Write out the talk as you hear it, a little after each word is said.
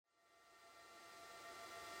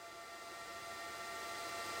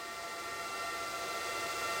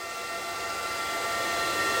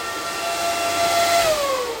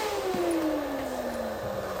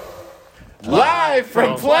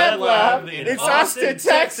From Plant Lab in Austin,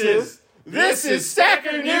 Texas, this is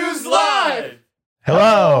Stacker News Live!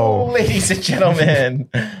 Hello, ladies and gentlemen.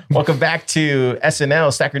 Welcome back to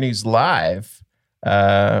SNL Stacker News Live.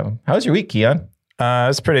 How was your week, Keon? It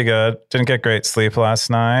was pretty good. Didn't get great sleep last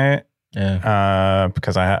night. Yeah.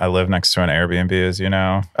 Because I live next to an Airbnb, as you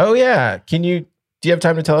know. Oh, yeah. Do you have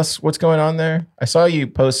time to tell us what's going on there? I saw you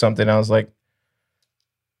post something. I was like,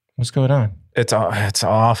 what's going on? It's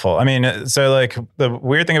awful. I mean, so like the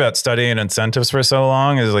weird thing about studying incentives for so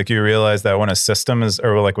long is like you realize that when a system is,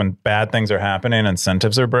 or like when bad things are happening,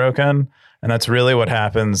 incentives are broken. And that's really what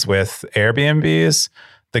happens with Airbnbs.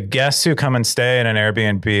 The guests who come and stay in an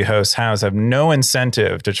Airbnb host house have no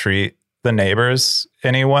incentive to treat the neighbors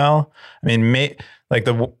any well. I mean, like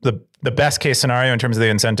the best case scenario in terms of the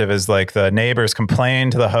incentive is like the neighbors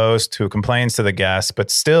complain to the host who complains to the guests,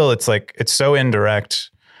 but still it's like, it's so indirect.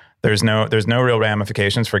 There's no real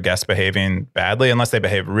ramifications for guests behaving badly unless they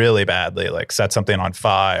behave really badly, like set something on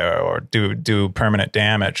fire or do permanent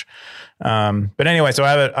damage. But anyway, so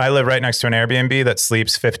I live right next to an Airbnb that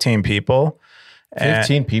sleeps 15 people.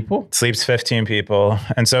 15 people? Sleeps 15 people.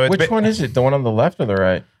 And so which one is it? The one on the left or the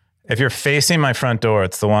right? If you're facing my front door,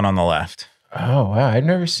 it's the one on the left. Oh, wow.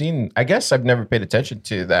 I guess I've never paid attention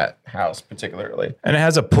to that house particularly. And it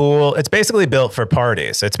has a pool. It's basically built for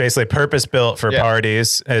parties. It's basically purpose built for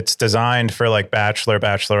parties. It's designed for like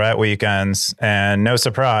bachelorette weekends. And no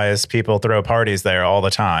surprise, people throw parties there all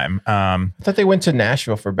the time. I thought they went to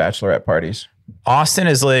Nashville for bachelorette parties. Austin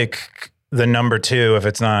is like the number 2 if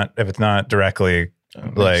it's not directly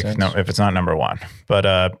if it's not number 1.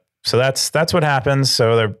 But so that's what happens.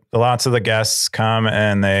 So lots of the guests come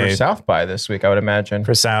and for South by this week, I would imagine.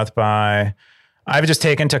 For South by, I've just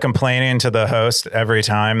taken to complaining to the host every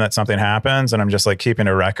time that something happens, and I'm just like keeping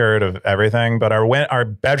a record of everything. But our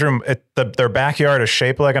bedroom, their backyard is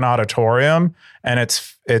shaped like an auditorium, and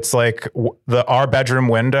it's like our bedroom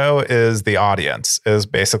window is the audience. Is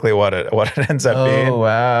basically what it ends up being. Oh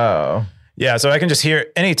wow. Yeah, so I can just hear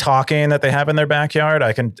any talking that they have in their backyard.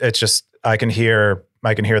 I can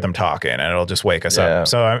hear them talking, and it'll just wake us up.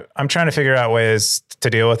 So I'm trying to figure out ways to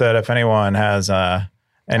deal with it. If anyone has any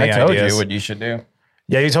ideas. I told you what you should do.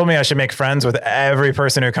 Yeah, you told me I should make friends with every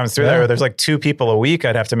person who comes through there. There's like 2 people a week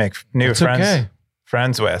I'd have to make new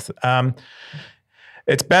friends with.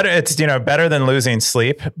 It's better. It's better than losing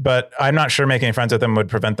sleep, but I'm not sure making friends with them would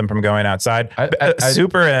prevent them from going outside.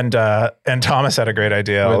 Super and Thomas had a great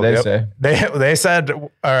idea. What did they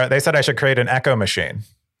say? They said I should create an echo machine.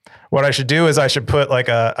 What I should do is I should put like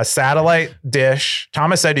a satellite dish.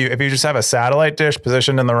 Thomas said if you just have a satellite dish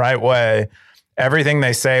positioned in the right way, everything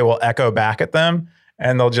they say will echo back at them,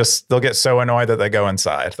 and they'll get so annoyed that they go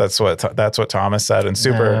inside. That's what Thomas said, and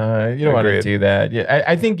Super. You don't want to do that. Yeah,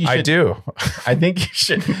 I think you should. I do. I think you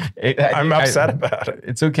should. I'm upset about it.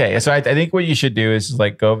 It's okay. So I think what you should do is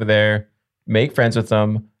like go over there, make friends with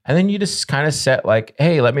them, and then you just kind of set like,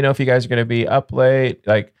 hey, let me know if you guys are going to be up late,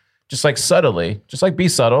 like. Just like subtly, just like be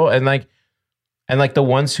subtle, and like the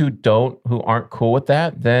ones who aren't cool with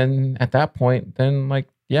that, then at that point, then like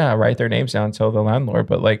write their names down, tell the landlord.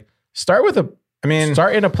 But like start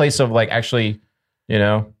in a place of like actually,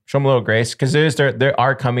 show them a little grace, because they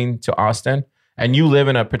are coming to Austin, and you live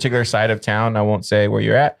in a particular side of town. I won't say where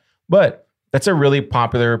you're at, but that's a really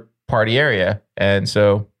popular party area, and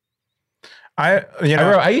so. I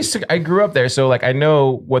grew up there, so like I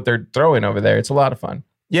know what they're throwing over there. It's a lot of fun.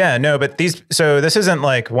 Yeah, no, but so this isn't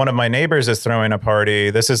like one of my neighbors is throwing a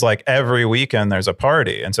party. This is like every weekend there's a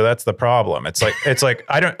party. And so that's the problem. It's like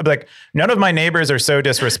none of my neighbors are so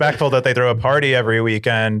disrespectful that they throw a party every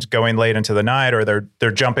weekend going late into the night, or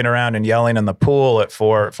they're jumping around and yelling in the pool at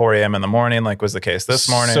 4 a.m. in the morning, like was the case this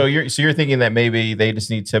morning. So you're thinking that maybe they just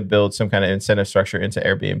need to build some kind of incentive structure into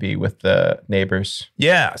Airbnb with the neighbors.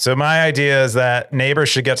 Yeah. So my idea is that neighbors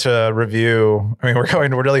should get to review. I mean, we're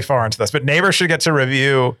going really far into this, but neighbors should get to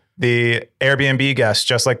review the Airbnb guests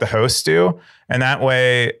just like the hosts do. And that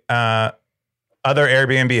way, other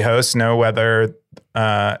Airbnb hosts know whether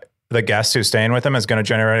the guest who's staying with them is going to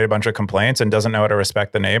generate a bunch of complaints and doesn't know how to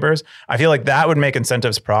respect the neighbors. I feel like that would make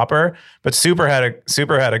incentives proper. But Super had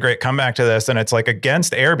a great comeback to this, and it's like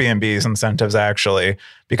against Airbnb's incentives actually,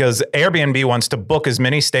 because Airbnb wants to book as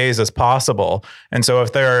many stays as possible. And so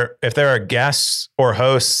if there are guests or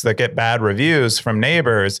hosts that get bad reviews from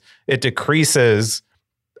neighbors, it decreases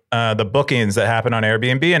the bookings that happen on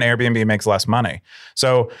Airbnb, and Airbnb makes less money.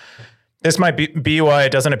 So this might be why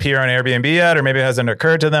it doesn't appear on Airbnb yet, or maybe it hasn't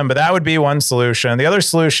occurred to them, but that would be one solution. The other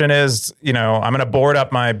solution is, I'm going to board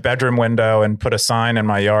up my bedroom window and put a sign in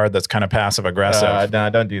my yard that's kind of passive aggressive. No,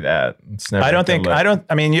 don't do that. It's never I don't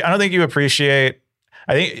think you appreciate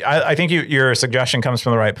I think your suggestion comes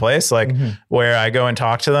from the right place, like where I go and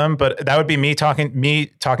talk to them. But that would be me talking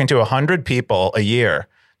to 100 people a year,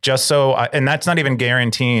 just so. And that's not even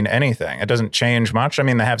guaranteeing anything. It doesn't change much. I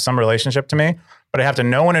mean, they have some relationship to me, but I have to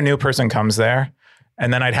know when a new person comes there,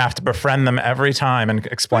 and then I'd have to befriend them every time and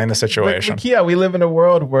explain the situation. But yeah, we live in a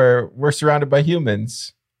world where we're surrounded by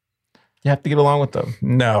humans. You have to get along with them.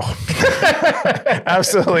 No,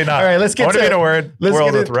 absolutely not. All right, let's get to a world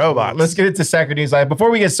with robots. Let's get into Stacker News Live.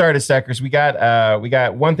 Before we get started, Stackers, we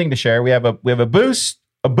got one thing to share. We have a boost.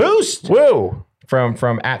 Woo!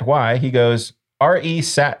 From at Y. He goes, RE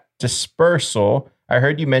sat dispersal. I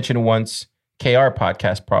heard you mention once KR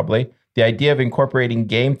podcast, probably the idea of incorporating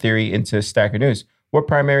game theory into Stacker News. What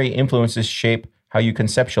primary influences shape how you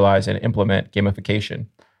conceptualize and implement gamification?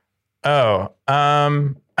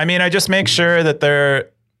 I mean, I just make sure that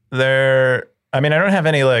I mean, I don't have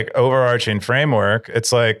any like overarching framework.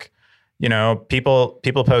 It's like, people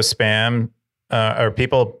post spam, or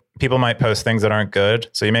people might post things that aren't good.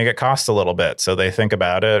 So you make it cost a little bit. So they think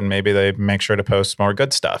about it and maybe they make sure to post more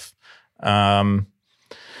good stuff. And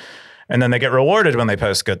then they get rewarded when they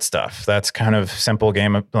post good stuff. That's kind of a simple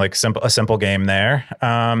game there.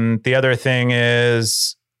 The other thing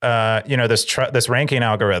is, this ranking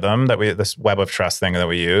algorithm this web of trust thing that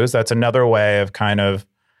we use, that's another way of kind of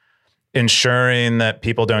ensuring that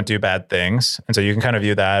people don't do bad things. And so you can kind of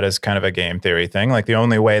view that as kind of a game theory thing. Like the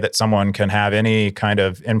only way that someone can have any kind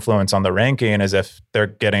of influence on the ranking is if they're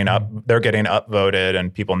getting upvoted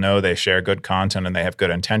and people know they share good content and they have good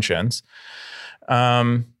intentions.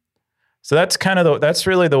 So that's that's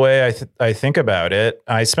really the way I think about it.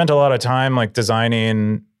 I spent a lot of time like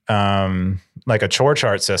designing like a chore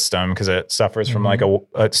chart system because it suffers from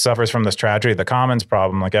it suffers from this tragedy, the commons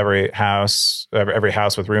problem. Like every house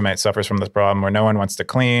with roommates suffers from this problem where no one wants to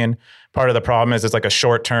clean. Part of the problem is it's like a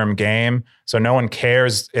short-term game. So no one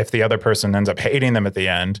cares if the other person ends up hating them at the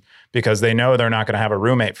end because they know they're not going to have a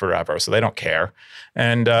roommate forever. So they don't care.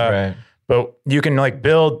 And, right. But you can like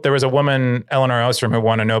there was a woman, Eleanor Ostrom, who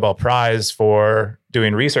won a Nobel Prize for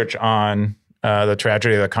doing research on the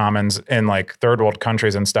tragedy of the commons in like third world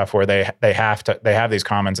countries and stuff where they have these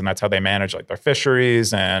commons and that's how they manage like their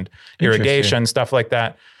fisheries and irrigation, stuff like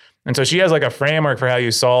that. And so she has like a framework for how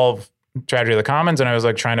you solve tragedy of the commons. And I was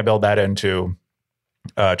like trying to build that into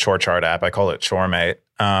a chore chart app. I call it ChoreMate.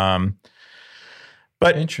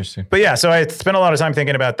 But interesting. But yeah, so I spent a lot of time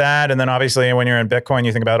thinking about that. And then obviously when you're in Bitcoin,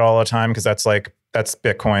 you think about it all the time because that's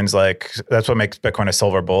Bitcoin's like, that's what makes Bitcoin a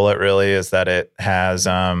silver bullet really, is that it has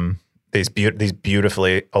these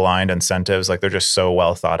beautifully aligned incentives. Like they're just so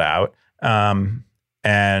well thought out.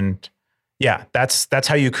 And yeah, that's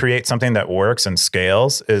how you create something that works and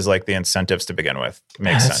scales, is like the incentives to begin with.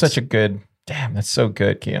 Makes sense. Such a good, that's so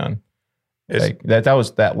good, Keon. Like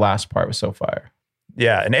that last part was so fire.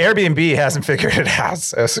 Yeah, and Airbnb hasn't figured it out,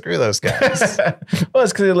 so screw those guys. Well,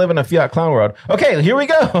 it's because they live in a fiat clown world. Okay, here we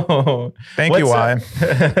go. Thank you, Y.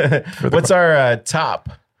 What's our top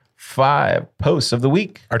 5 posts of the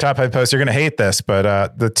week? Our top 5 posts. You're going to hate this,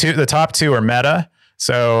 but the top 2 are meta.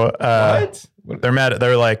 So what? They're meta.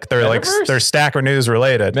 They're Stacker News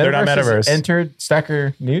related. They're not Metaverse. Entered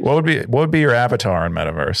Stacker News. What would be your avatar in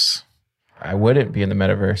Metaverse? I wouldn't be in the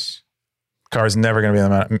Metaverse. Car's never going to be in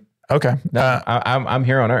the Metaverse. Okay. No, I'm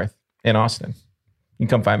here on Earth in Austin. You can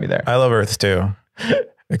come find me there. I love Earth too,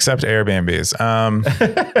 except Airbnbs.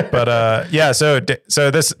 Yeah. So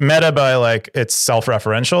this meta by like it's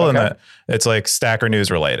self-referential and that it's like Stacker News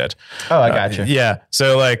related. Oh, I gotcha. Yeah.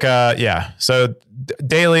 So like yeah. So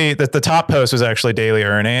daily. The top post was actually daily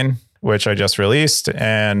earning, which I just released,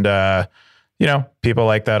 and people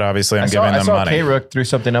like that. Obviously, I'm giving them money. I saw K-Rook threw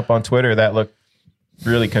something up on Twitter that looked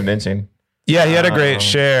really conviing. Yeah, he had a great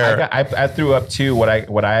share. I threw up too what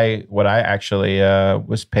I actually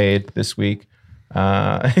was paid this week.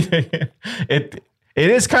 It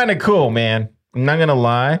is kind of cool, man. I'm not gonna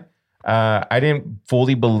lie. I didn't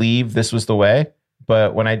fully believe this was the way,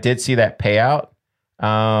 but when I did see that payout,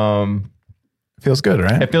 feels good,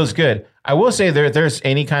 right? It feels good. I will say there's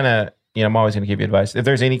any kind of I'm always gonna give you advice. If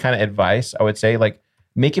there's any kind of advice, I would say like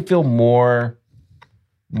make it feel more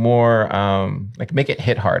like make it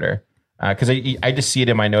hit harder. Because I just see it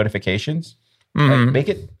in my notifications. Mm-hmm. Like make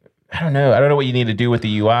it, I don't know what you need to do with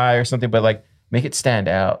the UI or something, but like make it stand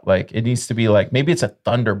out. Like it needs to be like, maybe it's a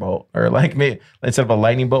thunderbolt or like maybe instead of a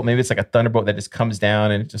lightning bolt, maybe it's like a thunderbolt that just comes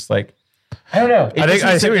down and it's just like, I don't know. I see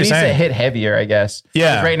what you're needs saying. to hit heavier, I guess.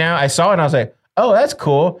 Yeah. Like right now I saw it and I was like, oh, that's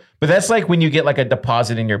cool. But that's like when you get like a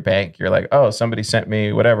deposit in your bank, you're like, oh, somebody sent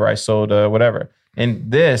me whatever. I sold whatever.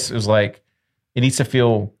 And this is like, it needs to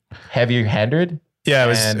feel heavier handed. Yeah,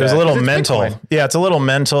 it was a little mental. Bitcoin. Yeah, it's a little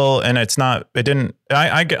mental, and it's not. It didn't.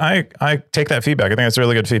 I take that feedback. I think that's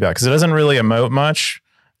really good feedback because it doesn't really emote much.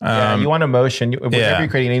 Yeah, you want emotion. Whenever you're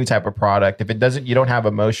creating any type of product, if it doesn't, you don't have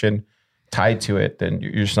emotion tied to it, then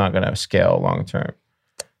you're just not going to scale long term.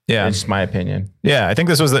 Yeah, it's my opinion. Yeah, I think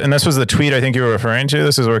this was the tweet I think you were referring to.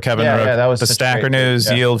 This is where Kevin wrote that was the Stacker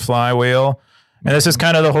News yield flywheel. And this is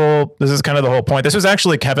kind of the whole point. This was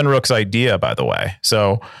actually Kevin Rook's idea, by the way.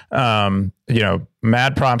 So,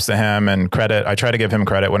 mad props to him and credit. I try to give him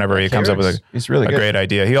credit whenever he comes up with a great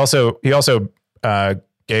idea. He also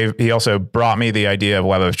brought me the idea of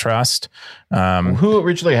Web of Trust. Who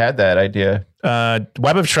originally had that idea?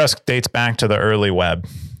 Web of Trust dates back to the early web.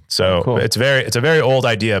 So it's a very old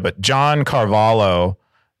idea, but John Carvalho.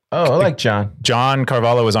 Oh, I like John. John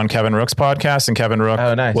Carvalho was on Kevin Rook's podcast, and Kevin Rook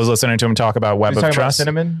was listening to him talk about Web of Trust.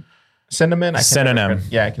 Synonym? I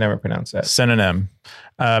can never pronounce that. Synonym.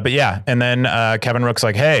 But yeah, and then Kevin Rook's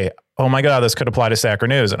like, hey, oh my God, this could apply to Stacker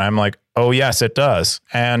News. And I'm like, oh yes, it does.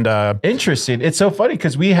 And interesting. It's so funny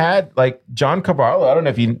because we had like John Carvalho. I don't know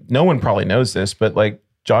if no one probably knows this, but like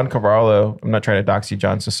John Carvalho, I'm not trying to dox you,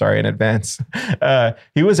 John, so sorry in advance.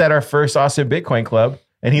 He was at our first Austin Bitcoin Club.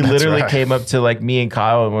 And he literally came up to like me and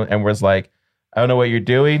Kyle and was like, I don't know what you're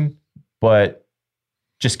doing, but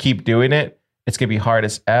just keep doing it. It's going to be hard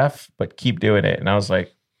as F, but keep doing it. And I was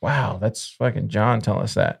like, wow, that's fucking John telling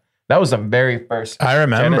us that. That was the very first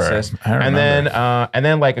Genesis. And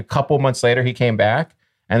then like a couple months later, he came back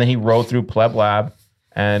and then he rode through Pleb Lab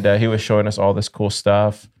and he was showing us all this cool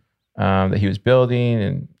stuff that he was building.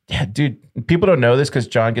 And yeah, dude, people don't know this because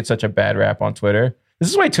John gets such a bad rap on Twitter.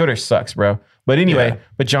 This is why Twitter sucks, bro. But anyway,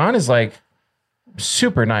 but John is like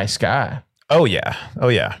super nice guy. Oh yeah.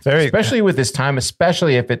 Especially with this time,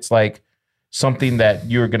 especially if it's like something that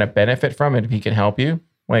you're going to benefit from and if he can help you.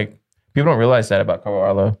 Like people don't realize that about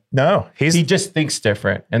Carvalho. No, he just thinks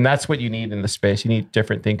different. And that's what you need in the space. You need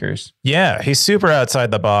different thinkers. Yeah. He's super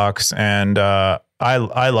outside the box. And I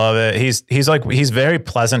love it. He's very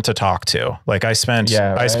pleasant to talk to. Like I've spent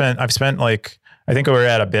like, I think we were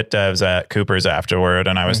at a Bit Devs at Cooper's afterward,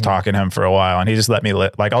 and I was talking to him for a while, and he just let me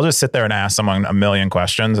I'll just sit there and ask someone a million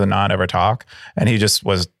questions and not ever talk, and he just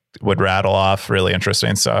would rattle off really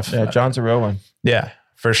interesting stuff. Yeah, John's a real one. Yeah,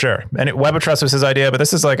 for sure. And Web of Trust was his idea, but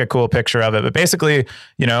this is like a cool picture of it. But basically,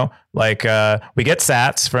 we get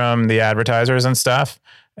sats from the advertisers and stuff,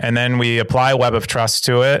 and then we apply Web of Trust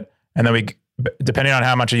to it, and then depending on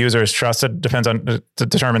how much a user is trusted,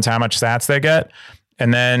 determines how much sats they get,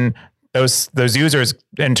 and then those users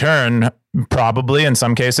in turn probably in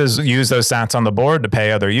some cases use those sats on the board to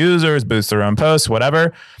pay other users, boost their own posts,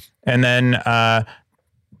 whatever. And then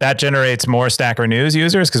that generates more Stacker News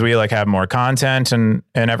users because we like have more content and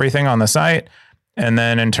everything on the site. And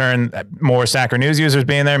then in turn, more Stacker News users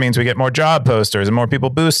being there means we get more job posters and more people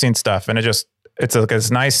boosting stuff. And it's like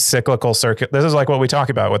this nice cyclical circuit. This is like what we talk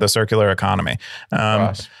about with a circular economy.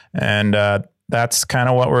 That's kind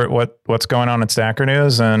of what's going on at Stacker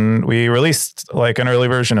News, and we released like an early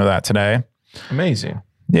version of that today. Amazing.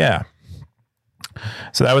 Yeah.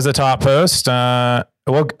 So that was the top post. I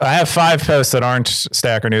have 5 posts that aren't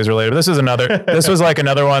Stacker News related. But this was like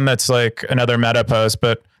another one that's like another meta post,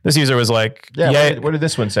 but this user was like, "Yay!" What did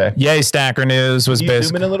this one say? Yay, Stacker News was basically.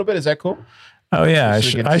 Zoom in a little bit. Is that cool? Oh yeah, I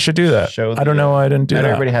should do that. I don't know why I didn't do that.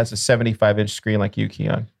 Everybody has a 75-inch screen like you,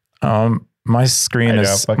 Keon. My screen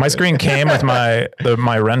came with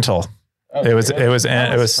my rental. Oh, it was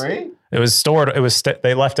free? It was stored.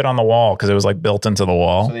 They left it on the wall because it was like built into the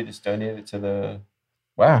wall. So they just donated it to the.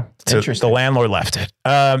 Wow, interesting. The landlord left it.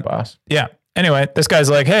 Boss. Yeah. Anyway, this guy's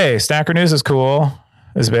like, "Hey, Stacker News is cool."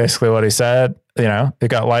 Is basically what he said. They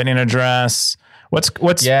got Lightning address. What's?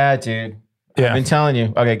 Yeah, dude. Yeah. I've been telling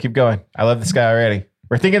you. Okay, keep going. I love this guy already.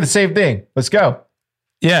 We're thinking the same thing. Let's go.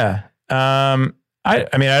 Yeah.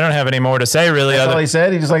 I mean, I don't have any more to say really. That's all he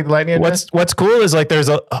said. He just liked the Lightning address. What's cool is like there's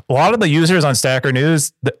a lot of the users on Stacker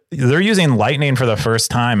News, they're using Lightning for the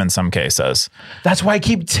first time in some cases. That's why I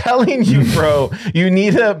keep telling you, bro. You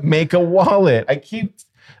need to make a wallet.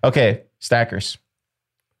 Okay, Stackers.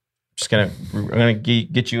 I'm gonna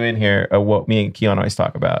get you in here. What me and Keon always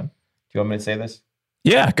talk about. Do you want me to say this?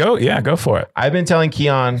 Yeah, go for it. I've been telling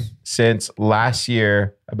Keon since last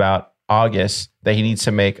year about August that he needs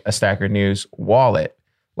to make a Stacker News wallet,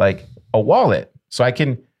 like a wallet, so I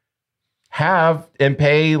can have and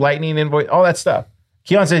pay Lightning invoice, all that stuff.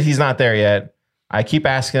 Keon says he's not there yet. I keep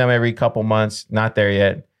asking him every couple months, not there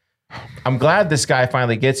yet. I'm glad this guy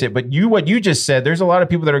finally gets it. But what you just said, there's a lot of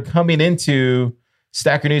people that are coming into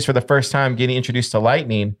Stacker News for the first time, getting introduced to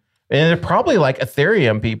Lightning. And they're probably like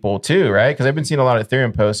Ethereum people too, right? Because I've been seeing a lot of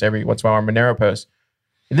Ethereum posts every once in a while, or Monero posts.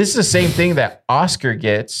 This is the same thing that Oscar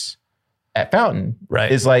gets at Fountain.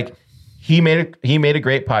 Right. Is like he made a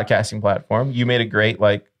great podcasting platform. You made a great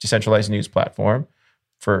like decentralized news platform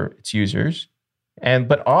for its users.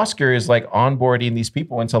 But Oscar is like onboarding these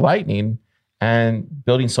people into Lightning and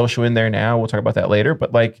building social in there now. We'll talk about that later.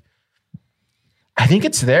 But like, I think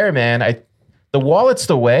it's there, man. The wallet's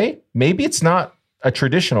the way. Maybe it's not a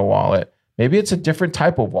traditional wallet. Maybe it's a different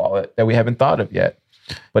type of wallet that we haven't thought of yet.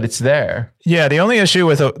 But it's there. Yeah, the only issue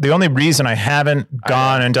with the only reason I haven't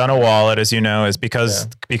gone and done a wallet, as you know, is because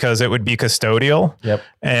it would be custodial. Yep.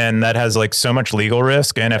 And that has like so much legal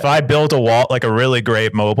risk. And if I build a wallet, like a really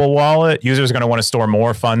great mobile wallet, users are going to want to store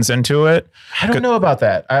more funds into it. I don't know about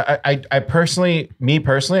that. I personally,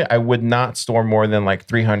 I would not store more than like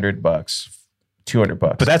 $300, $200.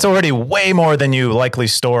 But that's already way more than you likely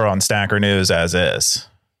store on Stacker News as is.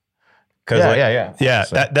 Yeah.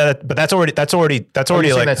 So. But that's already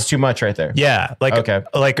like that's too much right there. Yeah. Like, okay.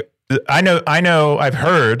 Like I know I've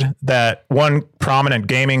heard that one prominent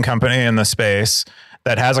gaming company in the space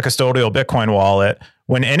that has a custodial Bitcoin wallet,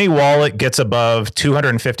 when any wallet gets above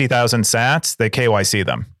 250,000 sats, they KYC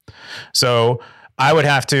them. So I would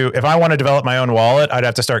have to, if I want to develop my own wallet, I'd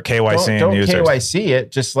have to start KYCing users. Don't KYC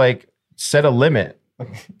it, just like set a limit.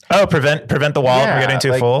 Oh, prevent the wallet from getting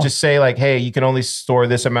too full. Just say like, hey, you can only store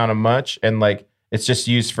this amount of much, and like it's just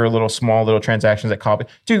used for small transactions that copy.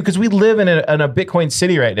 Dude, because we live in a Bitcoin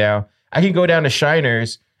city right now. I can go down to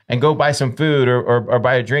Shiners and go buy some food or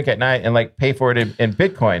buy a drink at night and like pay for it in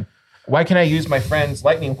Bitcoin. Why can't I use my friend's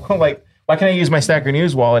Lightning? Like, why can't I use my Stacker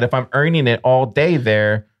News wallet if I'm earning it all day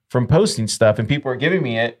there from posting stuff and people are giving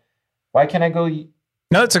me it? Why can't I go?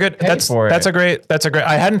 No, that's a great.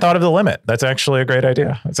 I hadn't thought of the limit. That's actually a great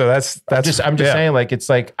idea. So that's I'm just saying, like, it's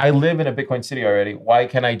like I live in a Bitcoin city already. Why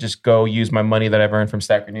can't I just go use my money that I've earned from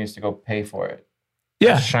Stacker News to go pay for it?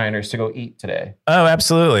 Yeah. Shiners to go eat today. Oh,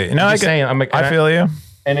 absolutely. No, I feel you.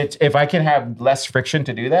 And if I can have less friction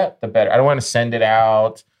to do that, the better. I don't want to send it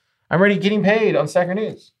out. I'm already getting paid on Stacker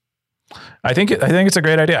News. I think it's a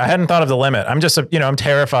great idea. I hadn't thought of the limit. I'm just, I'm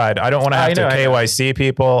terrified. I don't want to have to KYC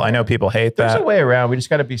people. I know people hate that. There's a way around. We just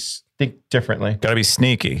got to think differently. Got to be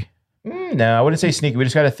sneaky. No, I wouldn't say sneaky. We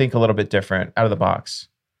just got to think a little bit different, out of the box.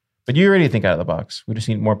 But you already think out of the box. We just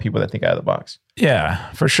need more people that think out of the box.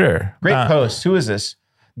 Yeah, for sure. Great post. Who is this?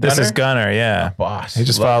 This is Gunner. Yeah, boss. He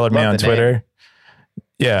just followed me on Twitter. Name.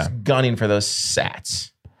 Yeah, just gunning for those sats.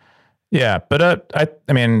 Yeah, but I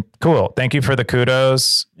mean, cool. Thank you for the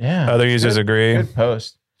kudos. Yeah, other users agree. Good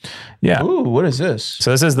post. Yeah. Ooh, what is this?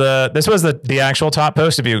 So this was the actual top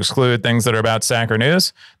post if you exclude things that are about Stacker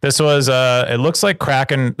News. This was it looks like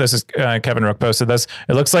Kraken. This is Kevin Rook posted this.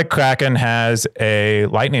 It looks like Kraken has a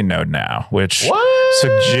Lightning node now, which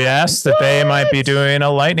suggests that they might be doing a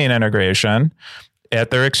Lightning integration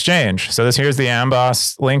at their exchange. So here's the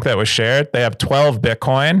Amboss link that was shared. They have 12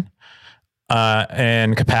 Bitcoin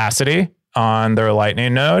in capacity on their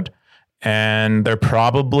Lightning node, and they're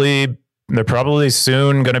probably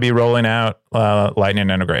soon going to be rolling out Lightning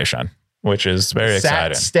integration, which is very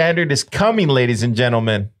exciting. SAT standard is coming, ladies and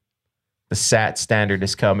gentlemen. The SAT standard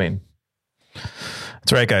is coming.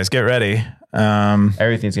 That's right, guys. Get ready.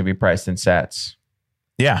 Everything's going to be priced in sats.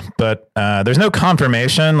 Yeah, but there's no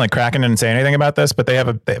confirmation. Like Kraken didn't say anything about this, but they have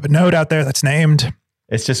a node out there that's named.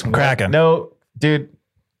 It's just Kraken. No, dude.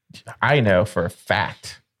 I know for a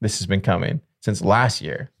fact this has been coming since last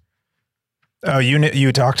year. Oh,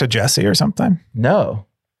 you talked to Jesse or something? No,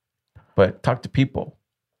 but talk to people.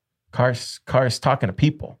 Cars talking to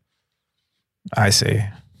people. I see.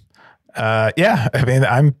 Yeah, I mean,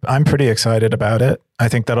 I'm pretty excited about it. I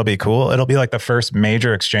think that'll be cool. It'll be like the first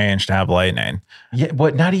major exchange to have Lightning. Yeah,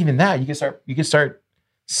 but not even that. You can start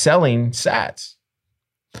selling sats.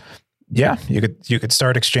 Yeah, you could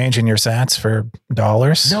start exchanging your sats for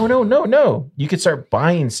dollars. No. You could start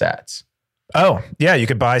buying sats. Oh, yeah, you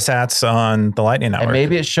could buy sats on the Lightning Network. And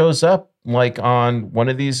maybe it shows up like on one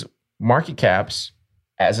of these market caps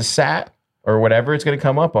as a sat or whatever it's going to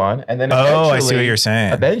come up on. And then I see what you're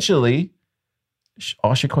saying. Eventually,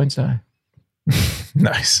 all shitcoins die.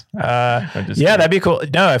 Nice. Yeah, that'd be cool.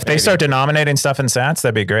 No, if they start denominating stuff in sats,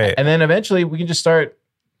 that'd be great. And then eventually we can just start,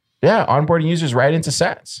 onboarding users right into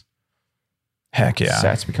sats. Heck yeah.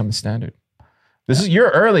 Sats become the standard. You're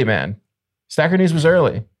early, man. Stacker News was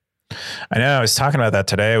early. I know. I was talking about that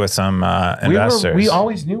today with some investors. We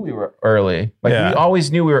always knew we were early. We always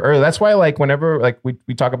knew we were early. That's why, whenever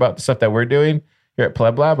we talk about the stuff that we're doing here at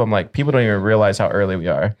Pleb Lab, I'm like, people don't even realize how early we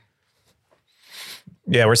are.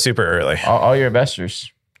 Yeah, we're super early. All your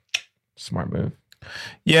investors, smart move.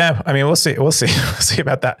 Yeah, I mean, we'll see. We'll see. We'll see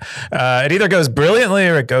about that. It either goes brilliantly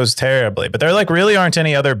or it goes terribly. But there like really aren't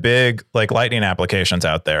any other big like Lightning applications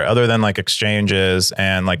out there other than like exchanges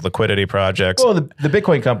and like liquidity projects. Well, the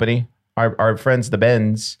Bitcoin company, our friends, the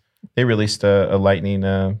Bens, they released a Lightning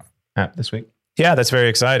app this week. Yeah, that's very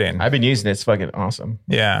exciting. I've been using it. It's fucking awesome.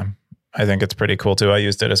 Yeah, I think it's pretty cool too. I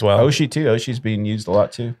used it as well. Oshi too. Oshi's being used a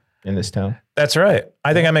lot too in this town. That's right.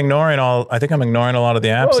 I think I'm ignoring a lot of the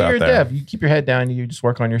apps Well, out you're a there. dev. You keep your head down. You just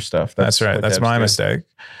work on your stuff. That's right. what That's devs my do. mistake.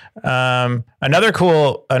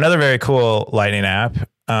 Another very cool Lightning app,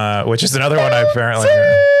 which is another one I apparently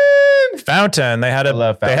Fountain. They had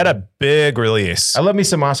a big release. I love me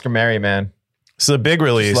some Oscar Mary, man. So the big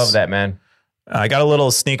release. Just love that, man. I got a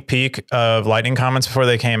little sneak peek of Lightning comments before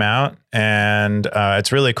they came out, and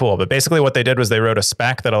it's really cool. But basically what they did was they wrote a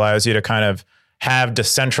spec that allows you to kind of have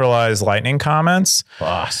decentralized Lightning comments.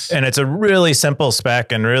 Boss. And it's a really simple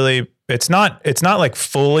spec, and really it's not like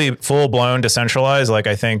full blown decentralized. Like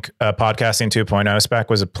I think Podcasting 2.0 spec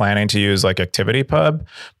was planning to use like ActivityPub,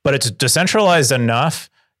 but it's decentralized enough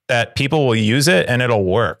that people will use it and it'll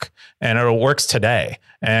work, and it works today.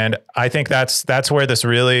 And I think that's where this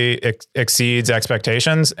really exceeds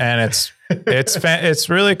expectations, and it's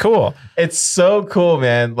really cool. It's so cool,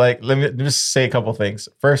 man. Like, let me just say a couple things.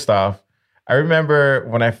 First off, I remember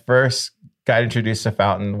when I first got introduced to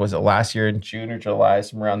Fountain, was it last year in June or July,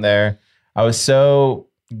 somewhere around there? I was so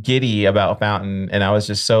giddy about Fountain, and I was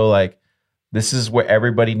just so like, this is where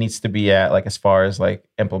everybody needs to be at, like as far as like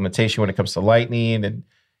implementation when it comes to Lightning. And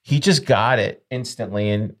he just got it instantly.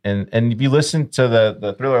 And if you listen to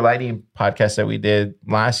the Thriller Lightning podcast that we did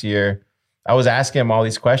last year, I was asking him all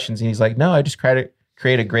these questions, and he's like, no, I just create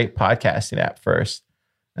a great podcasting app first.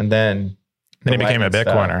 And then he became a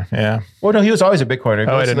Bitcoiner. Yeah. Well, no, he was always a Bitcoiner.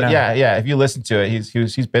 Oh, I didn't know. Yeah. If you listen to it,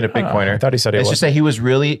 he's been a Bitcoiner. I thought he said it's just that he was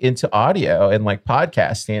really into audio and like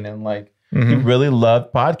podcasting, and like he really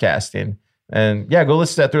loved podcasting. And yeah, go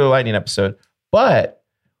listen to that Through the Lightning episode. But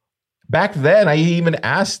back then, I even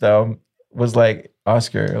asked them, was like,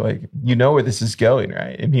 Oscar, like, you know where this is going,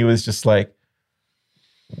 right? And he was just like,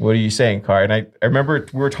 what are you saying, Car? And I remember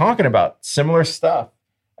we were talking about similar stuff.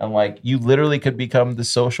 And like, you literally could become the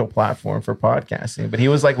social platform for podcasting. But he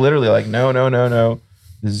was like, literally like, no.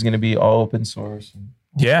 This is going to be all open source.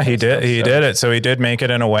 Yeah, he did. He did it. So he did make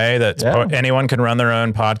it in a way that anyone can run their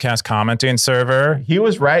own podcast commenting server. He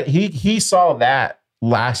was right. He saw that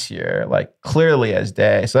last year, like clearly as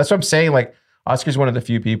day. So that's what I'm saying. Like, Oscar's one of the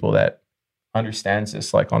few people that understands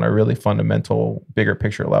this, like on a really fundamental, bigger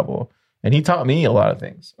picture level. And he taught me a lot of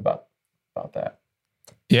things about that.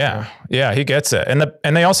 Yeah, he gets it.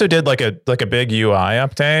 And they also did like a big UI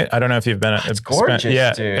update. I don't know if you've been. It's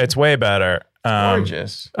gorgeous, dude. It's way better.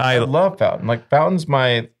 Gorgeous. I love Fountain. Like Fountain's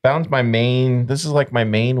my main. This is like my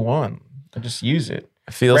main one. I just use it.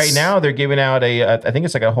 Right now they're giving out I think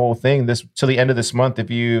it's like a whole thing this till the end of this month. If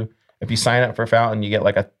you sign up for Fountain, you get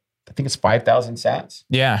like I think it's 5,000 sats.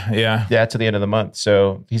 Yeah. To the end of the month.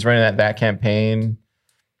 So he's running that campaign.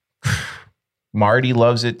 Marty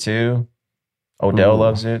loves it too. Odell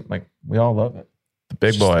loves it. Like, we all love it. The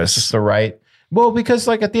big boys. It's just the right. Well, because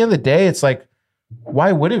like at the end of the day, it's like,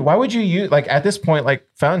 why would you use, like at this point, like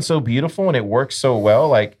Fountain's so beautiful and it works so well.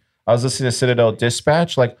 Like I was listening to Citadel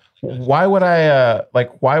Dispatch. Like, why would I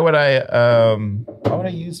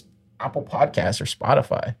use Apple Podcasts or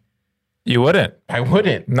Spotify? You wouldn't. I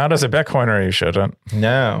wouldn't. Not as a Bitcoiner, you shouldn't.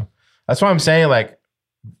 No. That's why I'm saying, like,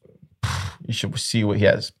 you should see what he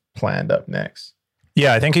has planned up next.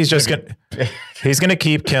 Yeah, I think he's gonna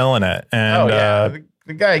keep killing it, and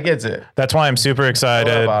the guy gets it. That's why I'm super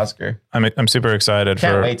excited. I love Oscar. I'm super excited.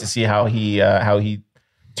 Can't wait to see how he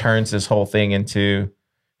turns this whole thing into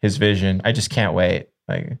his vision. I just can't wait.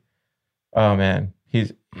 Like, oh man,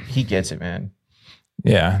 he gets it, man.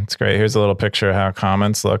 Yeah, it's great. Here's a little picture of how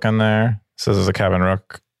comments look in there. So this is a Kevin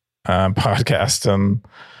Rook podcast, and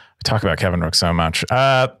we talk about Kevin Rook so much.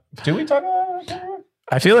 Do we talk about Kevin Rook?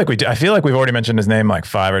 I feel like we've already mentioned his name like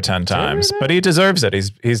 5 or 10 times, but he deserves it.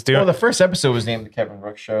 He's doing. Well, the first episode was named the Kevin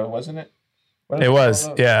Rook Show, wasn't it? It was,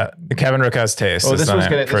 yeah. The Kevin Rook has taste. Oh, this was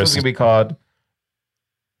gonna be called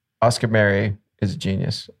Oscar Mary is a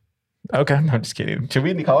Genius. Okay, no, I'm just kidding. Should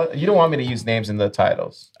we call it? You don't want me to use names in the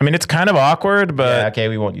titles. I mean, it's kind of awkward, but yeah, okay,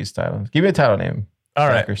 we won't use titles. Give me a title name. All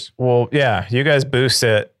right. Well, yeah, you guys boost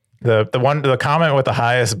it. The comment with the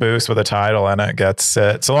highest boost with a title in it gets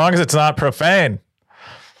it. So long as it's not profane.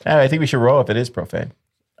 I think we should roll if it is profane.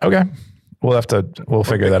 Okay. We'll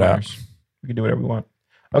figure that out. We can do whatever we want.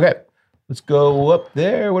 Okay. Let's go up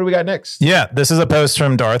there. What do we got next? Yeah. This is a post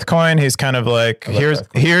from Darth Coin. He's kind of like, here's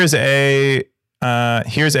a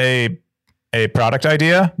a product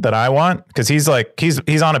idea that I want, because he's on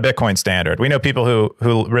a Bitcoin standard. We know people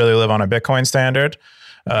who really live on a Bitcoin standard.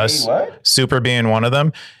 What? Super being one of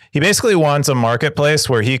them. He basically wants a marketplace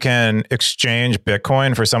where he can exchange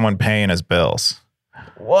Bitcoin for someone paying his bills.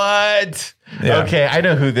 What? Yeah. Okay, I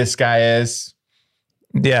know who this guy is.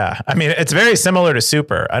 Yeah. I mean, it's very similar to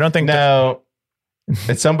Super. I don't think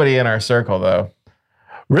it's somebody in our circle though.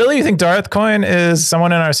 Really? You think Darthcoin is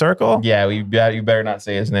someone in our circle? Yeah, you better not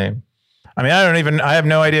say his name. I mean, I have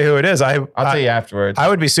no idea who it is. I'll tell you afterwards. I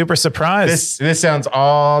would be super surprised. This sounds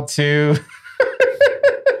all too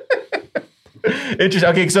interesting.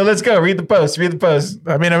 Okay, so let's go. Read the post.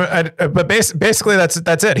 I mean, but basically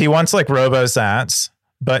that's it. He wants like RoboSats,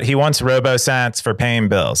 but he wants RoboSats for paying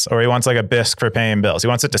bills, or he wants like a BISC for paying bills. He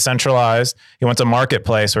wants it decentralized. He wants a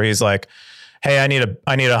marketplace where he's like, hey, I need a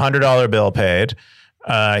 $100 bill paid.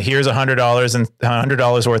 Here's $100 and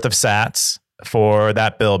 $100 worth of sats for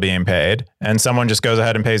that bill being paid, and someone just goes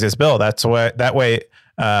ahead and pays this bill. That way,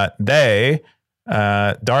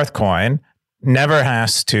 Darthcoin never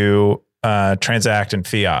has to transact in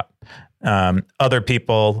fiat. Other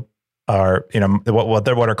people are,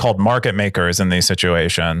 what are called market makers in these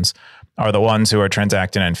situations are the ones who are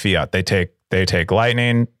transacting in fiat. They take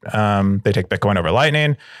Lightning, they take Bitcoin over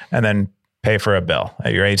Lightning, and then pay for a bill,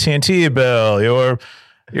 your AT&T bill, your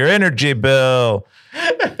energy bill,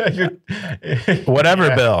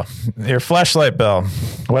 whatever bill, your flashlight bill,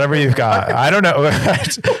 whatever you've got. I don't know.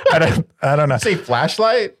 I don't know. Say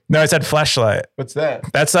flashlight? No, I said flashlight. What's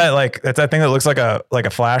that? That's that thing that looks like a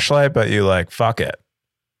flashlight, but you like fuck it.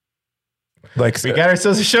 Like we got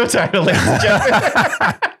ourselves a show title, ladies and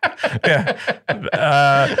gentlemen. Yeah.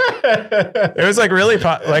 It was like really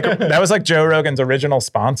that was like Joe Rogan's original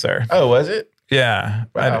sponsor. Oh, was it? Yeah.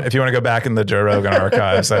 Wow. If you want to go back in the Joe Rogan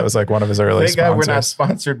archives, that was like one of his early Thank God sponsors. we're not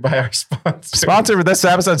sponsored by our sponsor. This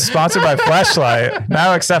episode's sponsored by Flashlight,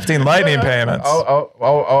 now accepting Lightning payments.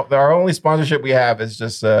 Our only sponsorship we have is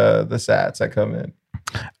just the sats that come in.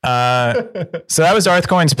 So that was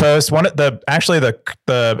Darthcoin's post.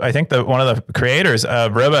 I think one of the creators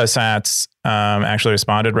of RoboSats actually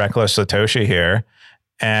responded, Reckless Satoshi here,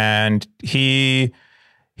 and he's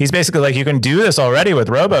basically like, you can do this already with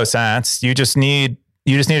RoboSats. You just need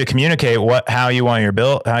to communicate how you want your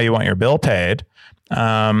bill paid.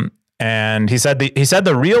 And he said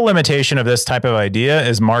the real limitation of this type of idea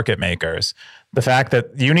is market makers. The fact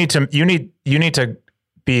that there needs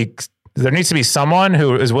to be someone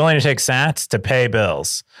who is willing to take sats to pay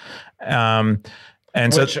bills. I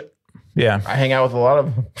hang out with a lot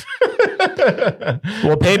of them.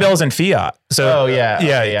 Well, pay bills in fiat. So,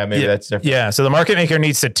 maybe that's different. Yeah. So the market maker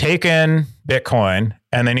needs to take in Bitcoin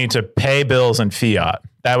and they need to pay bills in fiat.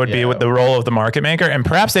 That would be the role of the market maker. And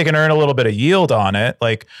perhaps they can earn a little bit of yield on it.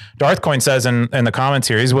 Like Darthcoin says in the comments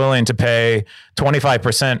here, he's willing to pay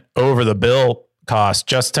 25% over the bill cost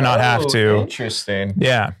just to not have to. Interesting.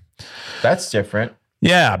 Yeah. That's different.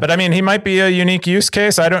 Yeah, but I mean, he might be a unique use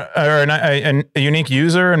case. A unique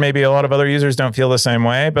user, and maybe a lot of other users don't feel the same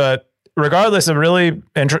way. But regardless of really,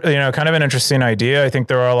 kind of an interesting idea, I think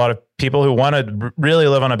there are a lot of people who want to really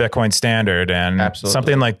live on a Bitcoin standard, and Absolutely.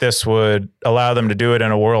 Something like this would allow them to do it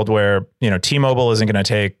in a world where T-Mobile isn't going to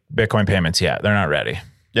take Bitcoin payments yet. They're not ready.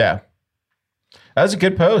 Yeah, that was a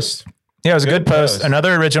good post. Yeah, it was a good post.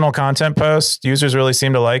 Another original content post. Users really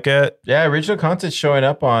seem to like it. Yeah, original content showing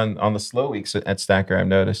up on the slow weeks at Stacker, I've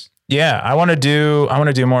noticed. Yeah, I want to do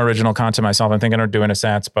more original content myself. I'm thinking of doing a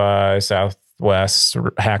Sats by Southwest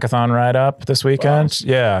hackathon write up this weekend.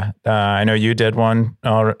 Wow. Yeah, I know you did one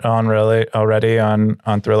already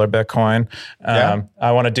on Thriller Bitcoin.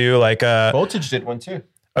 I want to do like a Voltage did one too.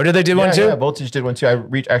 Oh, did they do one too? Yeah, Voltage did one too. I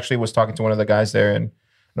actually was talking to one of the guys there, and I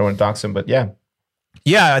don't want to dox him, but yeah.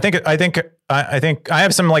 Yeah, I think I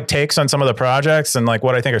have some like takes on some of the projects and like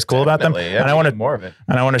what I think is cool about them. Yeah, and I want to more of it.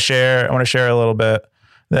 And I want to share a little bit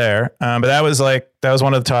there. But that was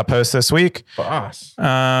one of the top posts this week. Boss.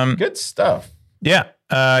 Good stuff. Yeah.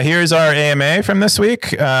 Here's our AMA from this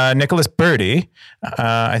week. Nicholas Bertie.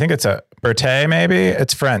 I think it's a Berthe, maybe.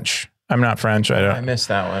 It's French. I'm not French. I missed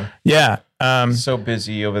that one. Yeah. So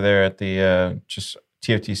busy over there at the just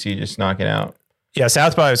TFTC, just knocking out. Yeah,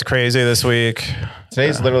 South by was crazy this week.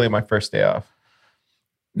 Today's literally my first day off.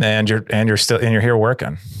 And you're here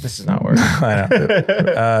working. This is not working. I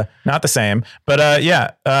know. Not the same. But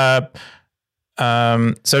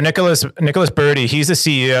so Nicholas Bertie, he's the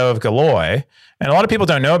CEO of Galoy. And a lot of people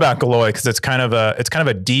don't know about Galoy because it's kind of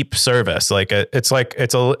a deep service. Like it's like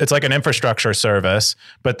an infrastructure service.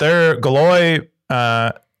 But Galoy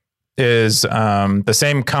is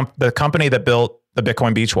the company that built the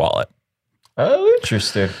Bitcoin Beach wallet. Oh,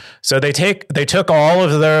 interesting. So they took all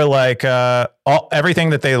of their everything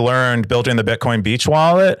that they learned building the Bitcoin Beach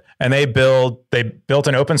wallet, and they built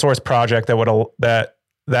an open source project that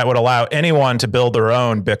would allow anyone to build their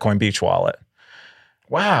own Bitcoin Beach wallet.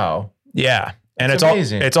 Wow. Yeah. And That's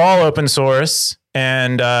amazing. It's all open source.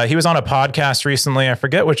 And he was on a podcast recently. I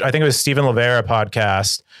forget which. I think it was Stephen Livera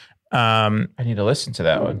podcast. I need to listen to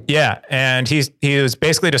that one. Yeah, and he was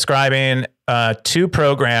basically describing two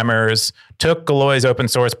programmers took Galoy's open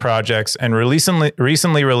source projects and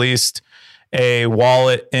recently released a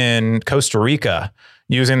wallet in Costa Rica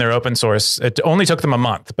using their open source. It only took them a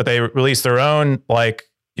month, but they released their own wallet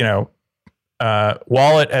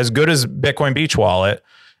as good as Bitcoin Beach wallet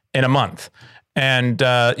in a month. And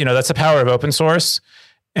that's the power of open source,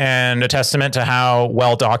 and a testament to how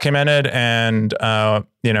well documented and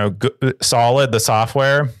solid the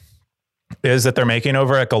software is that they're making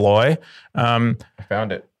over at Galoy. I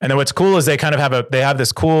found it. And then what's cool is they kind of have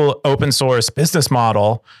this cool open source business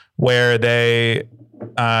model where they're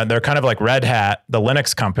kind of like Red Hat, the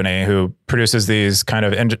Linux company who produces these kind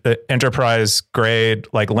of enterprise grade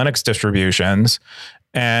like Linux distributions,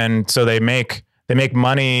 and so they make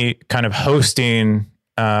money kind of hosting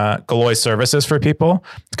Galoy services for people.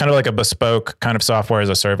 It's kind of like a bespoke kind of software as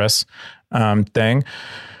a service thing,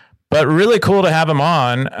 but really cool to have him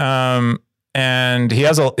on. And he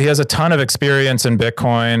has a ton of experience in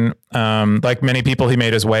Bitcoin. Like many people, he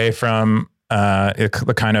made his way from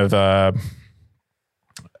the kind of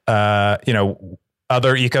other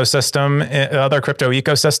crypto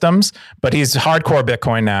ecosystems, but he's hardcore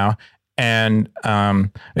Bitcoin now. And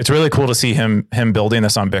it's really cool to see him building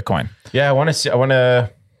this on Bitcoin. Yeah, I want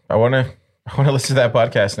to listen to that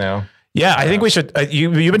podcast now. Yeah, I think we should.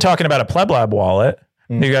 You've been talking about a Pleb Lab wallet.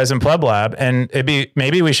 You guys in Pleb Lab, and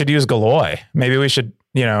maybe we should use Galoy. Maybe we should,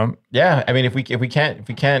 Yeah, I mean, if we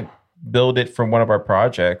can't build it from one of our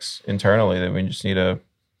projects internally, then we just need a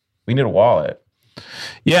wallet.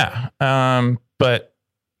 Yeah, but.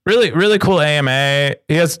 Really, really cool AMA.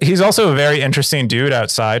 He's also a very interesting dude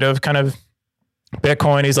outside of kind of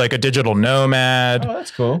Bitcoin. He's like a digital nomad. Oh, that's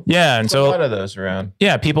cool. Yeah, and so a lot of those around.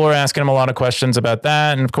 Yeah, people are asking him a lot of questions about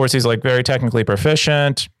that, and of course, he's like very technically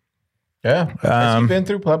proficient. Yeah. Has he been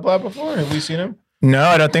through Pleb Lab before? Have we seen him? No,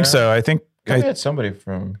 I don't think so. I think I had somebody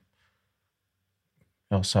from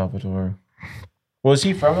El Salvador. Was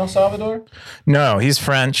he from El Salvador? No, he's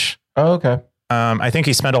French. Oh, okay. I think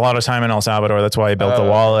he spent a lot of time in El Salvador. That's why he built the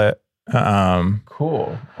wallet.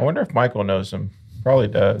 Cool. I wonder if Michael knows him. Probably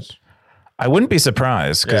does. I wouldn't be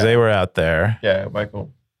surprised because they were out there. Yeah, Michael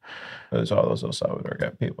knows all those El Salvador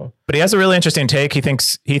people. But he has a really interesting take. He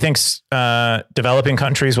thinks developing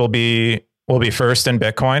countries will be first in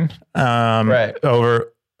Bitcoin, right,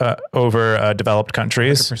 over developed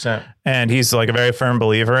countries. 100%. And he's like a very firm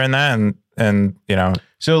believer in that. And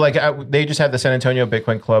so like they just had the San Antonio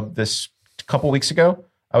Bitcoin Club this couple weeks ago.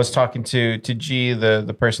 I was talking to G,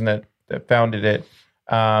 the person that founded it,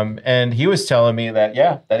 and he was telling me that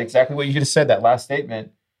that exactly what you just said, that last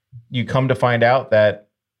statement. You come to find out that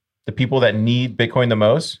the people that need Bitcoin the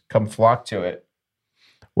most come flock to it.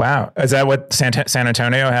 Wow, is that what San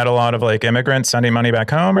Antonio had a lot of like immigrants sending money back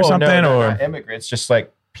home or something? No, or not immigrants, just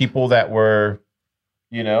like people that were,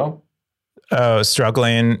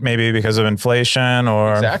 struggling maybe because of inflation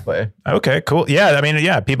or exactly. Okay, cool. Yeah, I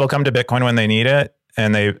mean, people come to Bitcoin when they need it,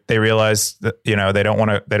 and they realize that they don't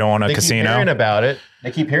want a casino. Keep hearing about it.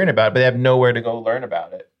 They keep hearing about it, but they have nowhere to go learn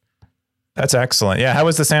about it. That's excellent. Yeah, how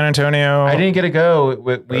was the San Antonio? I didn't get to go.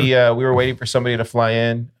 We were waiting for somebody to fly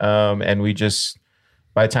in, and we just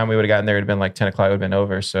by the time we would have gotten there, it'd been like 10 o'clock. It would have been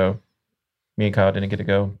over. So me and Kyle didn't get to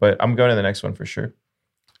go, but I'm going to the next one for sure.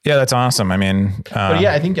 Yeah, that's awesome. I mean, but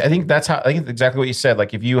yeah, I think that's how. I think exactly what you said.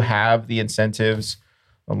 Like, if you have the incentives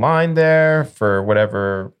aligned there for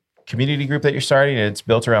whatever community group that you're starting, and it's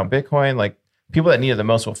built around Bitcoin, like people that need it the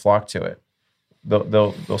most will flock to it.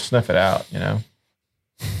 They'll sniff it out. I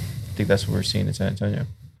think that's what we're seeing in San Antonio.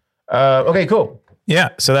 Okay, cool. Yeah,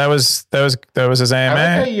 so that was his AMA.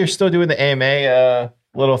 I like how you're still doing the AMA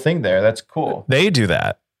little thing there. That's cool. They do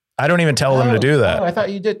that. I don't even tell them to do that. Oh, I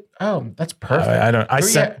thought you did. Oh, that's perfect. I don't.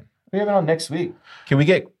 We have it on next week. Can we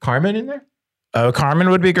get Carmen in there? Oh,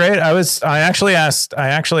 Carmen would be great. I actually asked. I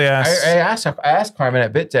asked Carmen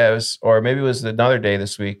at BitDevs, or maybe it was another day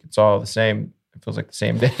this week. It's all the same. It feels like the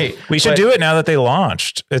same day. We should do it now that they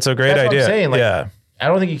launched. It's a great idea. What I'm saying. Like, yeah. I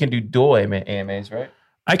don't think you can do dual AMAs, right?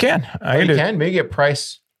 I can. You can. Maybe get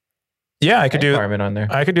Price Yeah, I could do Carmen on there.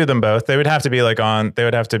 I could do them both. They would have to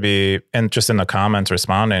be just in the comments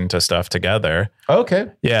responding to stuff together.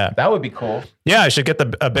 Okay. Yeah. That would be cool. Yeah, I should get a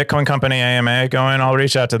Bitcoin company AMA going. I'll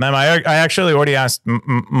reach out to them. I actually already asked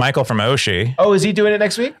Michael from Oshi. Oh, is he doing it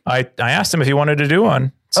next week? I asked him if he wanted to do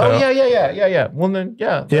one. So, oh, yeah. Well, then,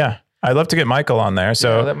 yeah. Yeah. I'd love to get Michael on there.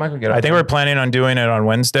 So let Michael get on I think we're planning on doing it on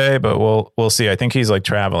Wednesday, but we'll see. I think he's like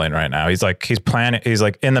traveling right now. He's like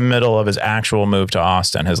in the middle of his actual move to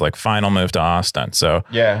Austin, his like final move to Austin. So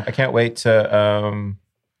yeah, I can't wait till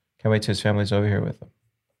his family's over here with him.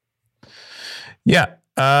 Yeah.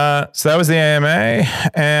 So that was the AMA,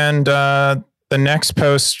 and the next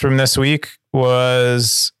post from this week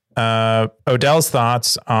was Odell's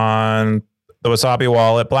thoughts on the Wasabi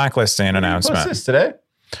Wallet blacklisting announcement. What's this today?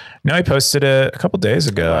 No, he posted it a couple days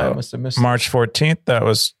ago. I must have missed it. March 14th. That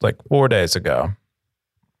was like 4 days ago.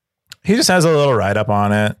 He just has a little write-up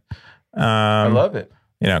on it. I love it.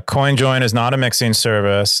 You know, CoinJoin is not a mixing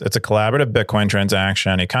service. It's a collaborative Bitcoin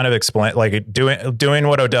transaction. He kind of explained, like doing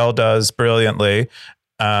what Odell does brilliantly,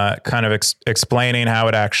 kind of explaining how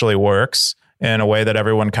it actually works in a way that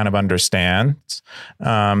everyone kind of understands.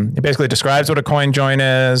 He basically describes what a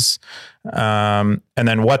CoinJoin is, and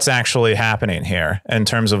then what's actually happening here in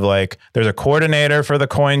terms of like, there's a coordinator for the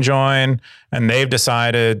CoinJoin, and they've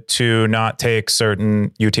decided to not take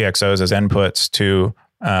certain UTXOs as inputs to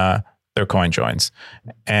their CoinJoins.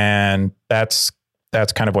 And that's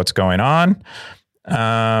kind of what's going on.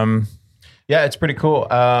 Yeah, it's pretty cool.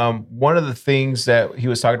 One of the things that he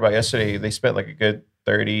was talking about yesterday, they spent like a good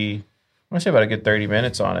 30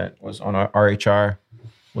 minutes on it, was on our RHR,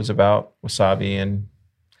 was about Wasabi. And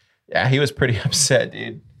yeah, he was pretty upset,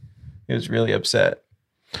 dude. He was really upset.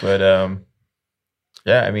 But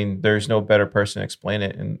yeah, I mean, there's no better person to explain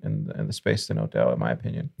it in the space than Odell, in my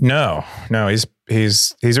opinion. No,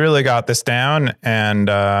 he's really got this down. And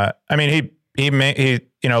I mean, he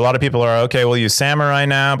you know, a lot of people are, okay, we'll use Samurai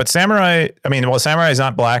now, but Samurai is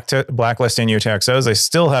not blacklisting UTXOs. They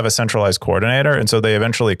still have a centralized coordinator, and so they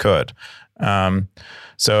eventually could.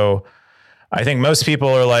 So I think most people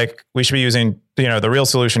are like, we should be using, you know, the real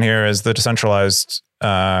solution here is the decentralized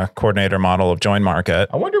coordinator model of join market.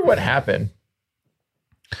 I wonder what happened.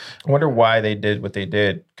 I wonder why they did what they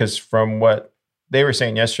did, because from what they were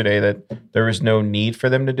saying yesterday, that there was no need for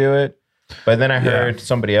them to do it. But then I heard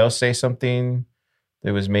somebody else say something.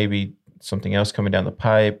 There was maybe something else coming down the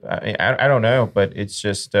pipe. I don't know, but it's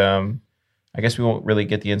just, I guess we won't really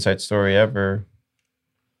get the inside story ever.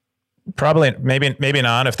 Probably, maybe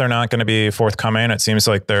not if they're not going to be forthcoming. It seems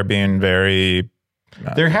like they're being very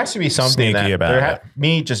there has to be something sneaky about it.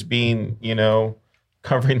 Me just being, you know,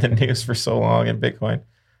 covering the news for so long in Bitcoin,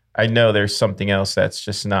 I know there's something else that's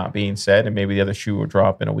just not being said, and maybe the other shoe will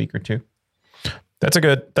drop in a week or two. That's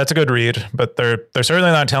a good read, but they're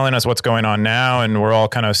certainly not telling us what's going on now, and we're all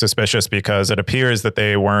kind of suspicious because it appears that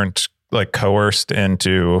they weren't like coerced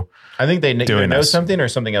into. I think they know something, or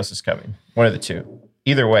something else is coming. One of the two.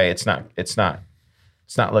 Either way, it's not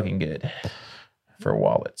looking good for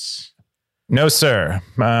wallets. No, sir.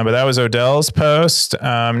 But that was Odell's post.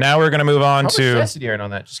 Now we're going to move on to. How much did he earn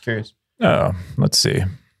on that? Just curious. Oh, let's see.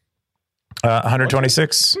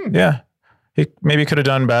 126. Yeah. He maybe could have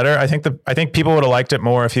done better. I think people would have liked it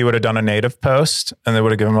more if he would have done a native post, and they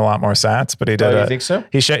would have given him a lot more sats. But he did. You think so?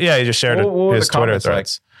 He just shared his Twitter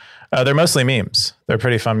threads. Like? They're mostly memes. They're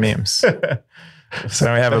pretty fun memes.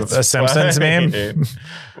 So we have a Simpsons meme. Dude.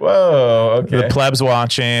 Whoa. Okay. The plebs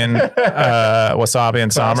watching Wasabi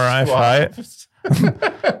and Samurai fight.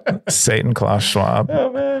 Satan Klaus Schwab.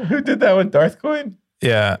 Oh man, who did that one? Darth Coin.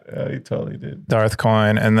 Yeah, he totally did. Darth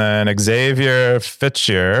Coin, and then Xavier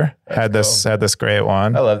Fitchier had this great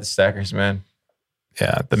one. I love the stackers, man.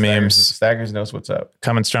 Yeah, the memes. Stackers knows what's up.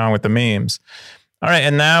 Coming strong with the memes. All right,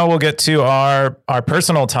 and now we'll get to our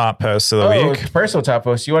personal top posts of the week. Personal top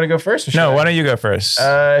posts. You want to go first? Or no, why don't you go first?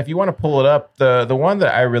 If you want to pull it up, the one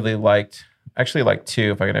that I really liked, actually like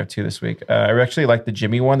two, if I could have two this week. I actually liked the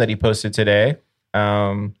Jimmy one that he posted today.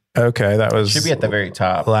 Okay, that was should be at the very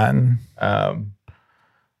top. Latin.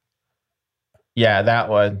 Yeah, that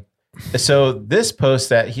one. So this post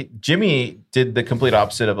that Jimmy did the complete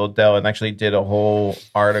opposite of Odell and actually did a whole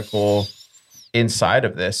article inside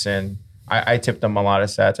of this, and I tipped him a lot of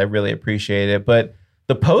sats. I really appreciate it. But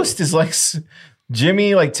the post is like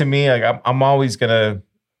Jimmy, like to me, like I'm always gonna,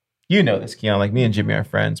 you know this, Keon, like me and Jimmy are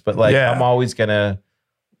friends, but like I'm always gonna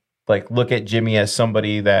like look at Jimmy as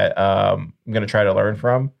somebody that I'm gonna try to learn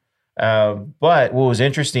from. But what was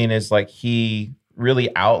interesting is like he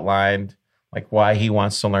really outlined like why he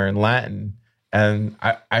wants to learn Latin. And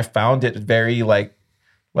I found it very like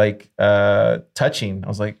touching. I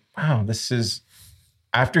was like, wow, this is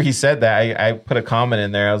after he said that, I put a comment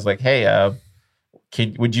in there. I was like, hey,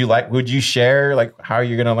 would you share like how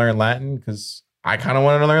you're going to learn Latin? Because I kind of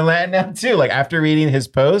want to learn Latin now too. Like after reading his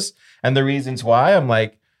post and the reasons why, I'm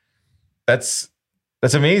like, that's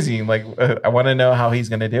amazing. Like I want to know how he's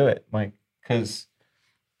going to do it. Like, cause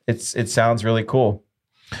it sounds really cool.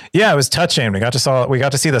 Yeah, it was touching. We got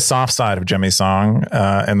to see the soft side of Jimmy's song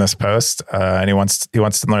in this post, and he wants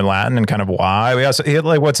to learn Latin and kind of why.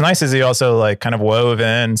 What's nice is he also like kind of wove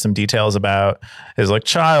in some details about his like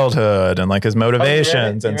childhood and like his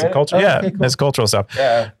motivations and some culture. Okay, cool. His cultural stuff.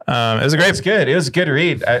 Yeah, it was a great. It's good. It was a good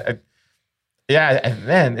read. Yeah, and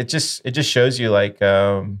then it just shows you like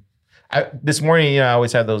this morning. I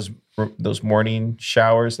always have those morning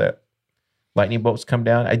showers that lightning bolts come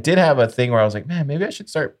down. I did have a thing where I was like, man, maybe I should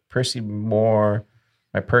start posting more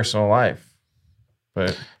my personal life.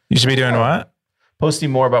 But you should be doing what?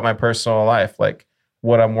 Posting more about my personal life, like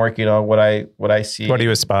what I'm working on, what I see, what do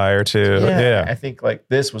you aspire to. Yeah. I think like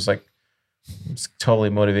this was like it's totally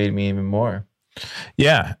motivated me even more.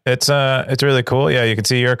 Yeah, it's really cool. Yeah, you can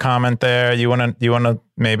see your comment there. You want to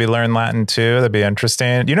maybe learn Latin too? That'd be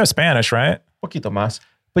interesting. You know Spanish, right? Poquito más.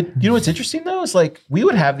 But you know what's interesting though is like we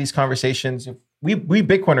would have these conversations. We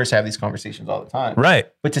Bitcoiners have these conversations all the time, right?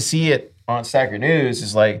 But to see it on Stacker News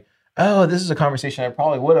is like, oh, this is a conversation I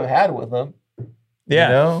probably would have had with them. Yeah,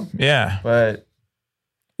 you know? Yeah. But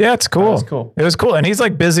yeah, it's cool. It was cool, and he's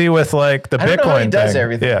like busy with like the Bitcoin. Know how he does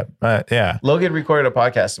everything. Yeah, yeah. Logan recorded a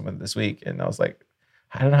podcast with him this week, and I was like,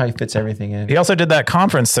 I don't know how he fits everything in. He also did that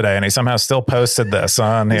conference today, and he somehow still posted this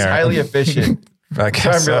on he's here. He's highly efficient. I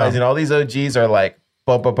guess I'm realizing all these OGs are like.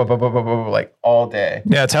 Like all day.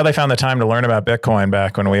 Yeah, it's how they found the time to learn about Bitcoin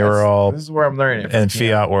back when we were all. This is where I'm learning in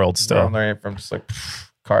fiat world still. I'm learning from just like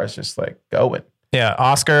cars just like going. Yeah,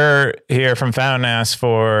 Oscar here from Fountain asked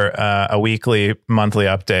for a monthly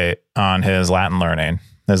update on his Latin learning,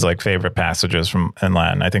 his like favorite passages in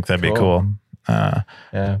Latin. I think that'd be cool.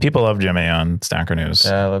 Yeah, people love Jimmy on Stacker News.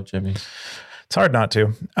 Yeah, I love Jimmy. It's hard not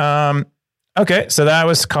to. Okay, so that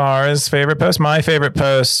was Car's favorite post. My favorite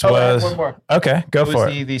post was one more. Okay, go for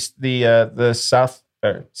it. The South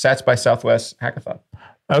Sats by Southwest hackathon.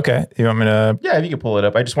 Okay, you want me to? Yeah, if you can pull it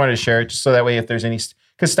up. I just wanted to share it just so that way if there's any,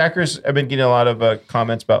 because stackers have been getting a lot of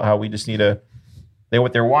comments about how we just need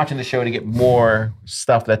they're watching the show to get more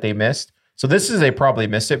stuff that they missed. So they probably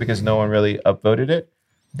missed it because no one really upvoted it.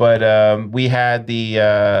 But we had the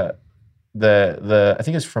I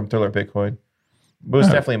think it's from Thriller Bitcoin. It was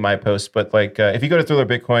definitely my post, but like if you go to Thriller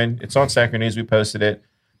Bitcoin, it's on Stacker News. We posted it,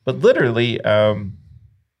 but literally,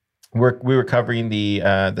 we were covering the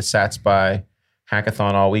Sats by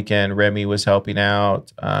hackathon all weekend. Remy was helping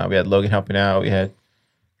out. We had Logan helping out. We had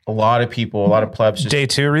a lot of people, a lot of plebs. Day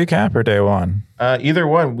 2 recap or day 1? Either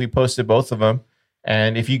one. We posted both of them,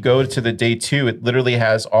 and if you go to the day 2, it literally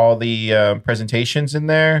has all the presentations in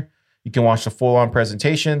there. You can watch the full-on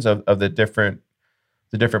presentations of the different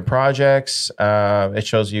projects. It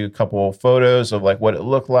shows you a couple of photos of like what it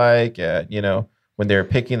looked like. When they were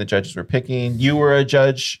picking, the judges were picking. You were a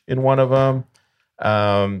judge in one of them.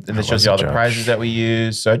 And it shows you all the prizes that we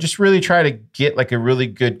use. So I just really try to get like a really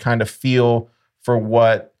good kind of feel for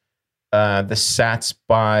what the Sats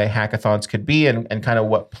by hackathons could be and kind of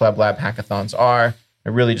what Pleb Lab hackathons are. I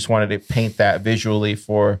really just wanted to paint that visually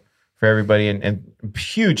for everybody. And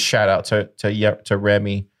huge shout out to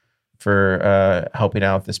Remy for helping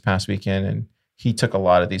out this past weekend, and he took a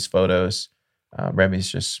lot of these photos.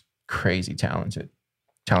 Remy's just crazy talented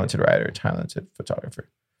writer, talented photographer.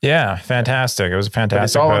 Yeah, fantastic. It was a fantastic post.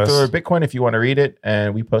 It's all on Thriller Bitcoin if you want to read it,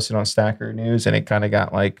 and we posted on Stacker News, and it kind of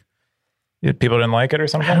got like people didn't like it or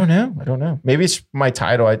something. I don't know. Maybe it's my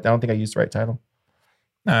title. I don't think I used the right title.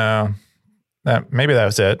 Maybe that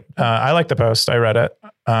was it. I liked the post. I read it.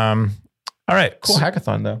 All right, cool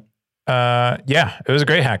hackathon though. Yeah, it was a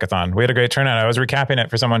great hackathon. We had a great turnout. I was recapping it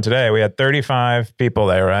for someone today. We had 35 people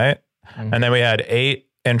there, right? Mm-hmm. And then we had 8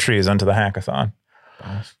 entries into the hackathon.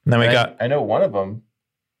 And then I know one of them,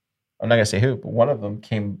 I'm not going to say who, but one of them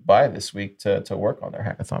came by this week to work on their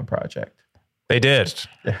hackathon project. They did.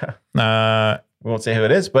 Yeah. We won't say who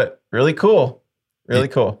it is, but really cool. Really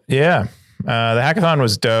cool. Yeah. The hackathon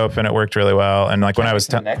was dope and it worked really well. And like when I was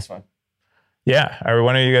the next one. Yeah.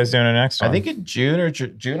 When are you guys doing the next one? I think in June,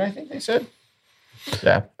 I think they said.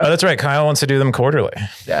 Yeah. Oh, that's right. Kyle wants to do them quarterly.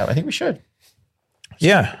 Yeah, I think we should.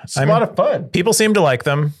 Yeah. It's a lot of fun. People seem to like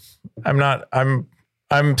them.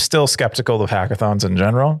 I'm still skeptical of hackathons in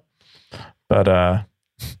general, but I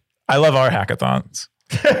love our hackathons.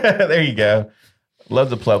 There you go.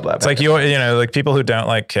 Love the Pleb Lab. It's like like people who don't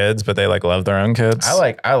like kids, but they like love their own kids.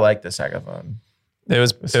 I like this hackathon. It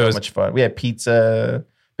was so much fun. We had pizza.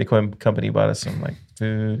 Bitcoin company bought us some like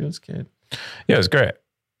food. It was good. Yeah, it was great.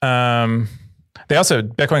 They also,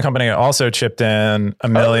 Bitcoin Company also chipped in a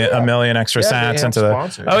million extra sats into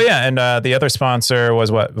sponsors. Oh yeah, and the other sponsor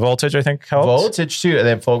was what? Voltage, I think, helped. Voltage too, and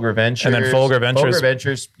then Fulgur Ventures. Fulgur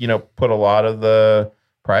Ventures, put a lot of the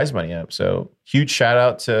prize money up. So huge shout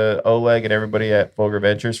out to Oleg and everybody at Fulgur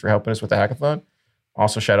Ventures for helping us with the hackathon.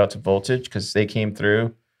 Also shout out to Voltage because they came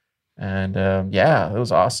through, and it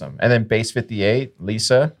was awesome. And then Base 58,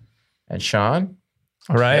 Lisa and Sean,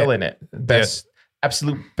 killing it.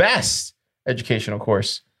 Absolute best educational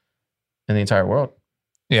course in the entire world.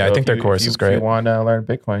 Yeah, so I think their course is great. If you want to learn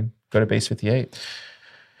Bitcoin, go to Base 58.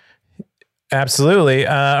 Absolutely.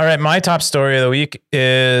 All right, my top story of the week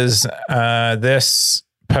is this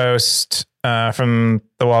post from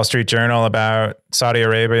the Wall Street Journal about Saudi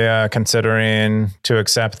Arabia considering to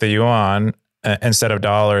accept the yuan instead of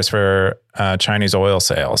dollars for Chinese oil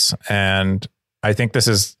sales. And I think this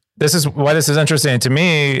is why this is interesting to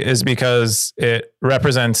me is because it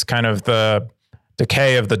represents kind of the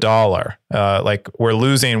decay of the dollar. Like we're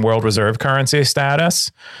losing world reserve currency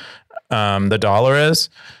status. The dollar is,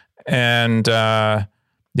 and an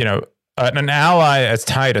ally as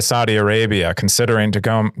tight as Saudi Arabia considering to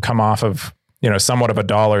come off of somewhat of a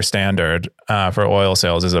dollar standard for oil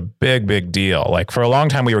sales is a big deal. Like for a long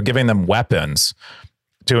time, we were giving them weapons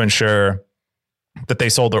to ensure that they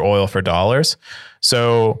sold their oil for dollars.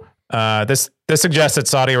 So this suggests that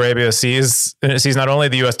Saudi Arabia sees not only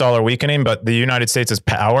the U.S. dollar weakening, but the United States'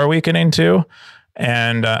 power weakening too.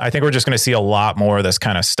 And I think we're just going to see a lot more of this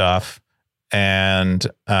kind of stuff. And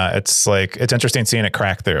it's interesting seeing it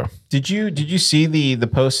crack through. Did you see the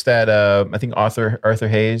post that I think Arthur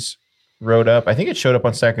Hayes wrote up? I think it showed up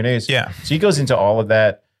on Stacker News. Yeah. So he goes into all of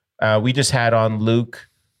that. We just had on Luke.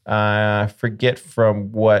 Forget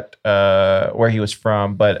from where he was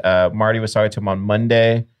from, but Marty was talking to him on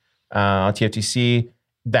Monday on TFTC.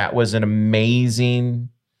 That was an amazing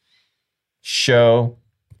show.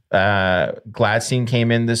 Gladstein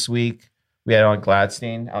came in this week. We had on Alex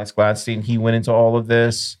Gladstein. He went into all of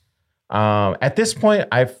this. At this point,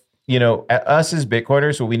 at us as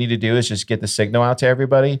Bitcoiners, what we need to do is just get the signal out to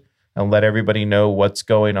everybody and let everybody know what's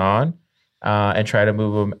going on, and try to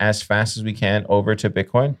move them as fast as we can over to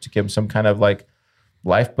Bitcoin to give them some kind of like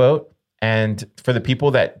lifeboat. And for the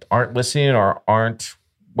people that aren't listening or aren't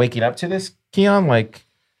waking up to this, Keon, like,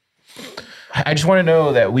 I just want to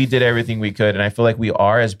know that we did everything we could, and I feel like we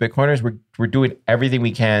are as Bitcoiners. We're doing everything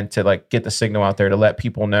we can to like get the signal out there to let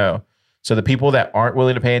people know. So the people that aren't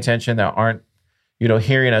willing to pay attention, that aren't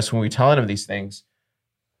hearing us when we're telling them these things,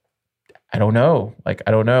 I don't know,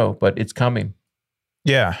 but it's coming.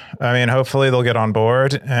 Yeah, I mean, hopefully they'll get on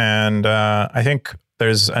board, and I think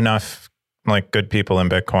there's enough like good people in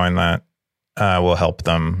Bitcoin that will help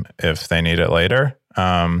them if they need it later.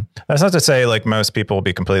 That's not to say like most people will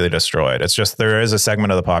be completely destroyed. It's just there is a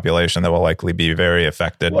segment of the population that will likely be very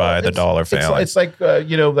affected by the dollar failing. It's like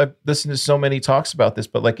I've listened to so many talks about this,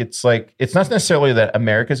 but it's not necessarily that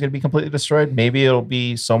America is going to be completely destroyed. Maybe it'll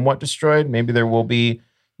be somewhat destroyed. Maybe there will be,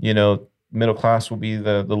 middle class will be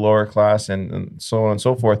the lower class and so on and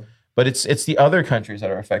so forth. But it's the other countries that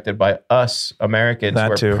are affected by us Americans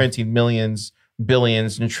who are printing millions,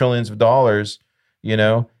 billions, and trillions of dollars.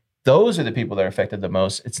 Those are the people that are affected the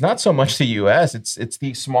most. It's not so much the U.S. It's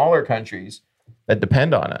the smaller countries that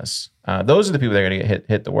depend on us. Those are the people that are going to get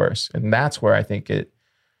hit the worst, and that's where I think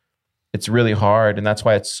it's really hard, and that's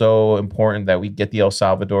why it's so important that we get the El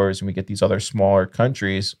Salvadors and we get these other smaller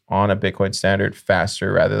countries on a Bitcoin standard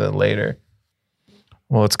faster rather than later.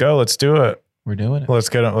 Well, let's go. Let's do it. We're doing it. Let's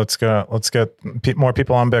get more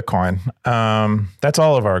people on Bitcoin. That's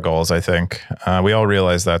all of our goals, I think. We all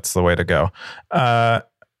realize that's the way to go.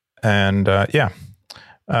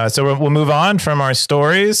 So we'll move on from our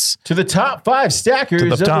stories to the top 5 stackers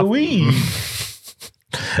of the week.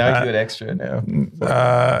 Now you do it extra now.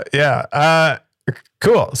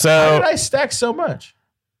 Cool. So how did I stack so much?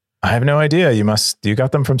 I have no idea. You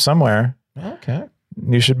got them from somewhere. Okay.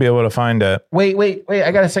 You should be able to find it. Wait.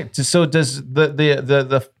 I gotta say. So does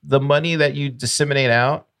the money that you disseminate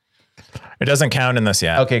out? It doesn't count in this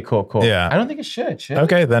yet. Okay, cool. Yeah. I don't think it should.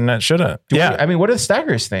 Okay, then it shouldn't. What do the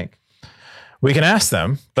stackers think? We can ask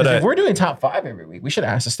them, but if we're doing top 5 every week, we should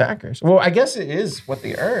ask the stackers. Well, I guess it is what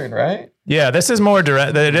they earn, right? Yeah, this is more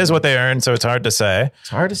direct. It is what they earn, so it's hard to say. It's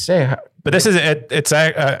hard to say. But this is it.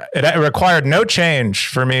 It required no change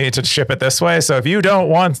for me to ship it this way. So if you don't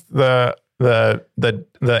want the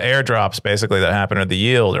airdrops basically that happen, or the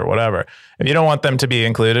yield or whatever, if you don't want them to be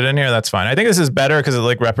included in here, that's fine. I think this is better because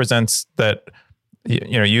it represents that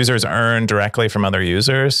users earn directly from other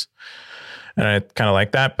users. And I kind of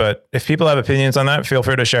like that. But if people have opinions on that, feel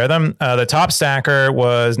free to share them. The top stacker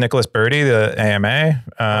was Nicholas Birdie, the AMA,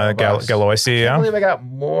 Galloy CEO. I can't believe I got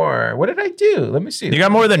more. What did I do? Let me see. You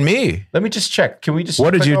got more than me. Let me just check. Can we just?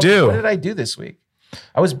 What did you do? What did I do this week?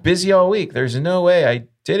 I was busy all week. There's no way I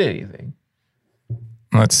did anything.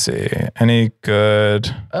 Let's see. Any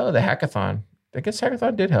good? Oh, the hackathon. I guess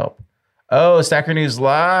hackathon did help. Oh, Stacker News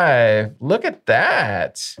Live. Look at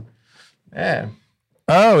that. Man.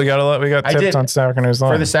 Oh, we got tips on Stacker News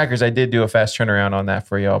Live. For the Stackers, I did do a fast turnaround on that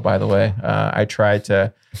for y'all, by the way. I tried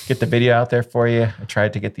to get the video out there for you. I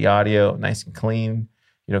tried to get the audio nice and clean.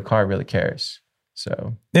 You know, Car really cares.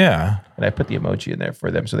 So, yeah. And I put the emoji in there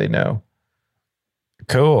for them so they know.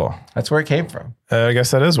 Cool. That's where it came from. I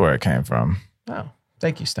guess that is where it came from. Oh,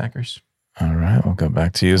 thank you, Stackers. All right, we'll go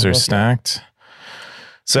back to users stacked.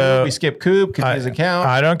 So we skip Coop because he doesn't count.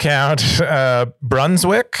 I don't count.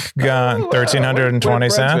 Brunswick got 1,320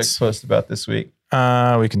 cents. Post about this week.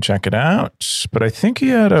 We can check it out. But I think he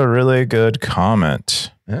had a really good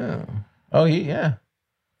comment. Oh, yeah.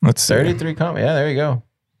 Let's see. 33 comments. Yeah, there you go.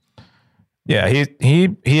 Yeah,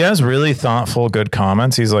 he has really thoughtful, good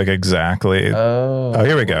comments. He's like exactly. Oh,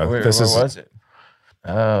 here we go. Where was it?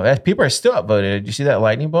 Oh, people are still upvoted. Did you see that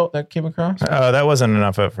lightning bolt that came across? Oh, that wasn't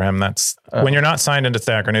enough vote for him. That's when you're not signed into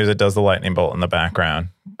Stacker News, it does the lightning bolt in the background.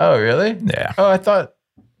 Oh, really? Yeah. Oh, I thought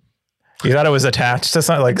you thought it was attached to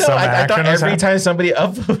something some I action. thought every time somebody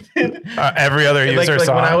upvoted, every other user like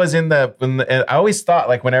saw. When I was in I always thought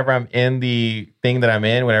like whenever I'm in the thing that I'm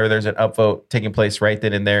in, whenever there's an upvote taking place right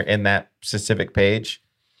then and there in that specific page,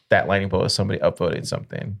 that lightning bolt is somebody upvoting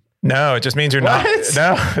something. No, it just means you're not.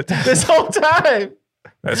 No, this whole time.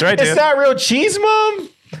 That's right, dude. It's not real cheese, Mom.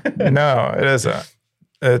 No, it isn't.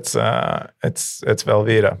 It's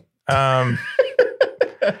Velveeta.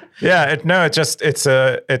 Yeah,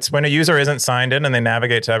 it's when a user isn't signed in and they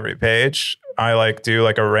navigate to every page. I like do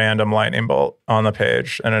like a random lightning bolt on the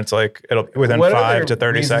page, and it's like it'll within 5 to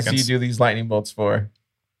 30 seconds. What do you do these lightning bolts for?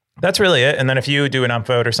 That's really it. And then if you do an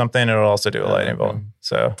upvote or something, it'll also do a lightning bolt.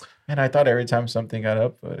 So, and I thought every time something got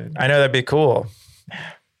upvoted, I know that'd be cool.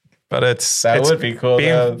 But that would be cool.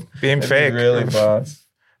 Being fake, really, boss.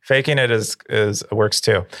 Faking it works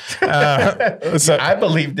too. So, I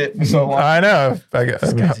believed it for so long. I know.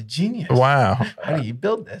 This guy's a genius. Wow. How do you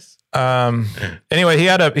build this? Anyway, he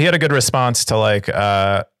had a good response to like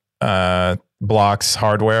Block's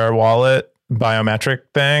hardware wallet biometric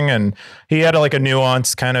thing, and he had like a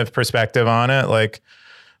nuanced kind of perspective on it. Like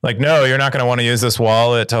no, you're not going to want to use this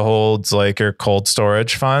wallet to hold like your cold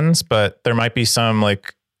storage funds, but there might be some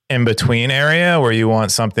like in between area where you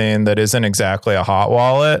want something that isn't exactly a hot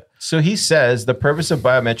wallet. So he says the purpose of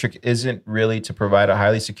biometric isn't really to provide a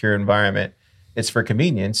highly secure environment. It's for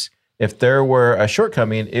convenience. If there were a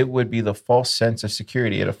shortcoming, it would be the false sense of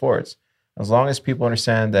security it affords. As long as people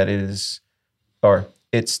understand that it's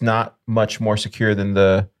not much more secure than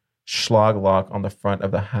the schlag lock on the front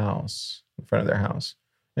of the house, in front of their house.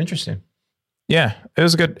 Interesting. Yeah, it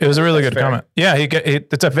was good. It was a really good comment. Yeah,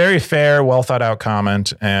 it's a very fair, well thought out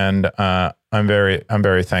comment, and I'm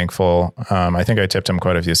very thankful. I think I tipped him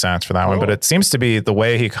quite a few sats for that one, but it seems to be the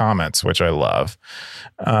way he comments, which I love.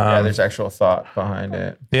 There's actual thought behind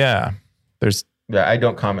it. Yeah, I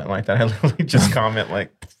don't comment like that. I literally just comment like.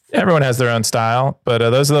 Everyone has their own style, but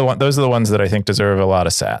those are the ones that I think deserve a lot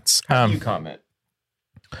of sats. How do you comment?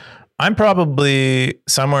 I'm probably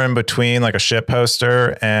somewhere in between like a ship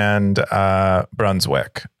poster and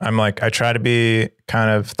Brunswick. I try to be kind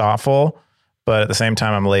of thoughtful, but at the same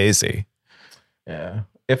time, I'm lazy. Yeah.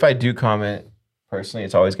 If I do comment personally,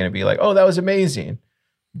 it's always going to be like, oh, that was amazing.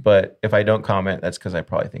 But if I don't comment, that's because I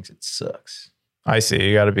probably think it sucks. I see.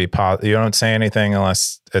 You got to be positive. You don't say anything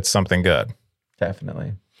unless it's something good.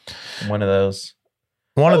 Definitely. One of those.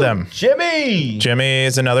 One of them. Jimmy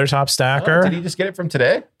is another top stacker. Did he just get it from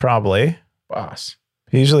today? Probably. Boss.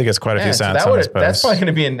 He usually gets quite a few sats on his posts. That's probably going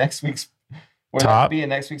to be in next week's top. Be in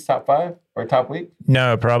next week's top 5 or top week?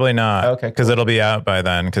 No, probably not. Okay, because it'll be out by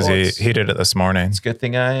then. Because he did it this morning. It's a good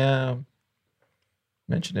thing I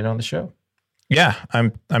mentioned it on the show. Yeah,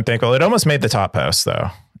 I'm thankful. It almost made the top post though,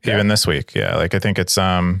 even this week. Yeah, like I think it's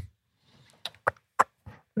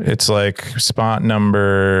like spot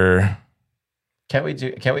number. Can't wait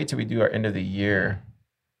till we do our end of the year.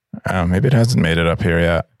 Oh, maybe it hasn't made it up here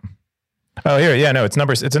yet. Oh, here, yeah, no, it's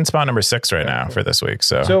in spot number 6 right now for this week.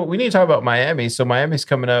 So we need to talk about Miami. So Miami's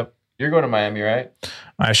coming up. You're going to Miami, right?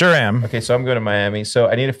 I sure am. Okay, so I'm going to Miami. So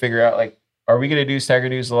I need to figure out like, are we going to do Stacker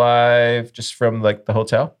News Live just from like the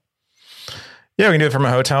hotel? Yeah, we can do it from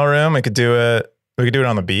a hotel room. We could do it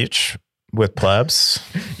on the beach with plebs.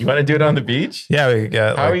 You want to do it on the beach? Yeah, we could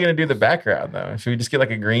get. How are we going to do the background though? Should we just get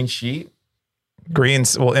like a green sheet?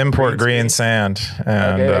 Greens. We'll import green sand.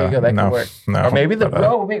 And, okay, there you go. That could work. No, or maybe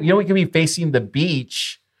we could be facing the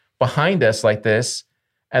beach behind us like this,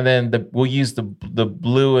 and then we'll use the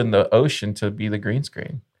blue in the ocean to be the green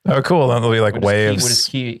screen. Oh, cool. Then there'll be like waves. We'll just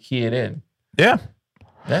key it in. Yeah.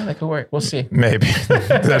 Yeah, that could work. We'll see. Maybe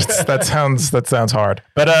that sounds hard,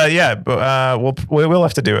 but we will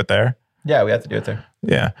have to do it there. Yeah, we have to do it there.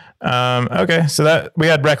 Yeah. Okay. So that we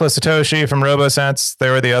had Reckless Satoshi from RoboSense.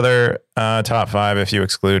 They were the other top 5 if you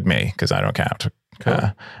exclude me because I don't count.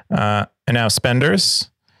 Cool. And now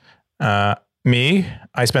spenders. Me.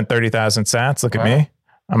 I spent 30,000 sats. Look at me.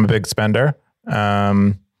 I'm a big spender.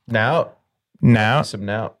 Now. Some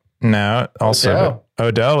now. Now also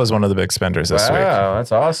Odell was one of the big spenders this week. Wow,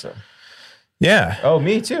 that's awesome. Yeah. Oh,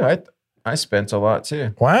 me too. I spent a lot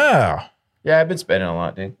too. Wow. Yeah, I've been spending a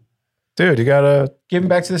lot, dude. Dude, you gotta give them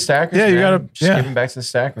back to the stackers. Yeah, you gotta give them back to the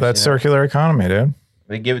stackers. That's circular economy, dude.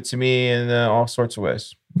 They give it to me in all sorts of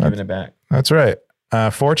ways. Giving it back. That's right.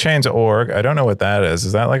 4chains.org. I don't know what that is.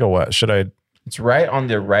 Is that like a what? It's right on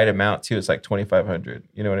the right amount too. It's like 2,500.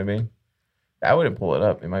 You know what I mean? I wouldn't pull it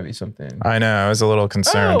up. It might be something. I know. I was a little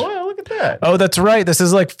concerned. Oh, wow, look at that. Oh, that's right. This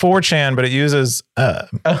is like 4chan, but it uses.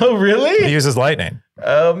 Oh, really? It uses Lightning.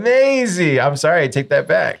 Amazing. I'm sorry. I take that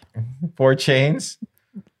back. 4chains.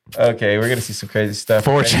 Okay, we're gonna see some crazy stuff.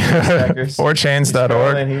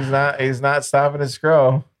 4chains.org. He's not stopping to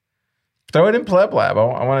scroll. Throw it in Pleb Lab.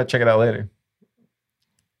 I want to check it out later.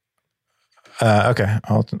 Okay,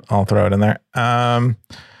 I'll throw it in there.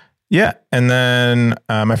 Yeah, and then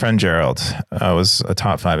my friend Gerald was a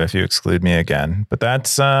top 5 if you exclude me again. But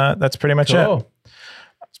that's pretty much it.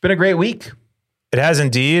 It's been a great week. It has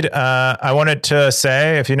indeed. I wanted to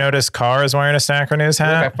say, if you notice, Carr is wearing a Stacker News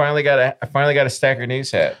hat. Look, I finally got a Stacker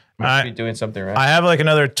News hat. I must be doing something right. I have like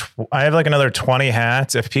another 20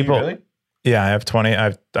 hats. If people, really? Yeah, I have 20.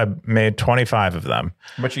 I've made 25 of them.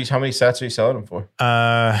 How many sets are you selling them for?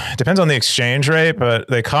 Depends on the exchange rate, but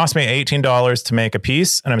they cost me $18 to make a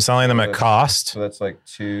piece, and I'm selling them at cost. So that's like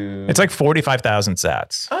It's like 45,000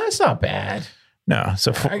 sats. Oh, that's not bad. No,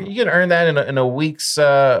 so you can earn that in a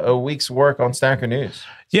week's work on Stacker News.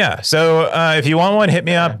 Yeah. So if you want one, hit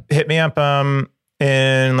me up. Hit me up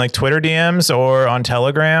in like Twitter DMs or on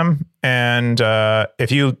Telegram. And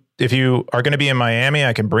if you are going to be in Miami,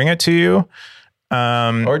 I can bring it to you.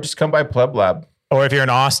 Or just come by Pleb Lab. Or if you're in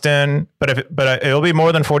Austin, but it'll be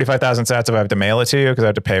more than 45,000 sats if I have to mail it to you because I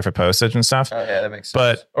have to pay for postage and stuff. Oh yeah, that makes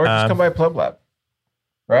sense. Or just come by Pleb Lab,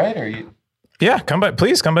 right? Or you? Yeah,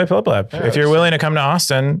 please come by Pleb Lab. Yeah, if you're willing to come to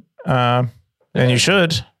Austin, and you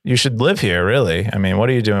should live here. Really, I mean, what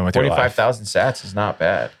are you doing with your life? 45,000 sats is not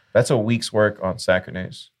bad. That's a week's work on Stacker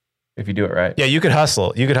News if you do it right. Yeah, you could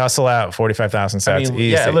hustle. You could hustle out 45,000 sats easy.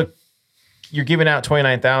 Yeah, look, you're giving out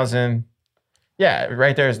 29,000. Yeah,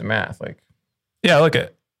 right there is the math. Like, yeah, look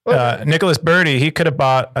at Nicholas Birdie. He could have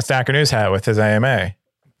bought a Stacker News hat with his AMA.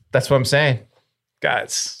 That's what I'm saying,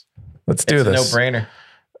 guys. Let's do this. It's a no-brainer.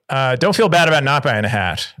 Don't feel bad about not buying a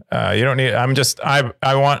hat. You don't need. I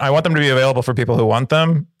want them to be available for people who want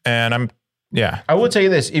them. And I will tell you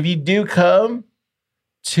this: if you do come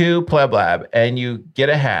to Pleb Lab and you get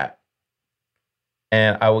a hat,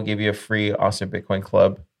 and I will give you a free Austin Bitcoin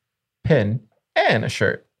Club pin and a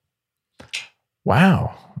shirt.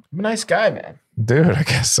 Wow, I'm a nice guy, man. Dude, I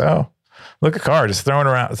guess so. Look at Carr just throwing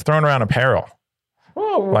around apparel.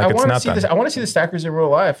 Oh, like I want to see this. I want to see the stackers in real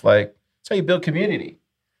life. Like, that's how you build community.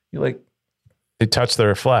 You touch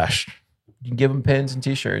their flesh. You can give them pins and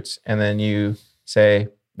t-shirts, and then you say,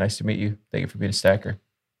 "Nice to meet you. Thank you for being a stacker."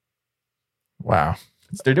 Wow.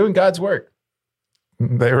 They're doing God's work.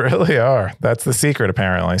 They really are. That's the secret,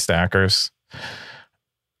 apparently, stackers.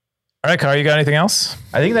 All right, Carr, you got anything else?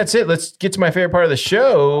 I think that's it. Let's get to my favorite part of the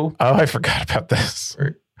show. Oh, I forgot about this.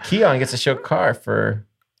 Keon gets to show Carr for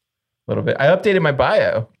a little bit. I updated my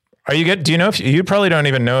bio. Are you good? Do you know if you probably don't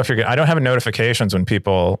even know if you're good? I don't have notifications when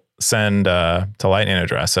people send to Lightning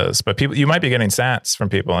addresses, but you might be getting sats from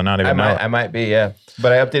people and not even know. I might be, yeah.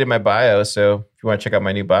 But I updated my bio, so if you want to check out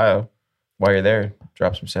my new bio while you're there,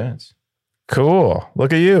 drop some sats. Cool.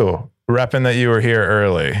 Look at you repping that you were here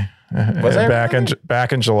early. Was I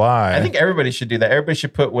back in July? I think everybody should do that. Everybody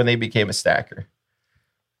should put when they became a stacker.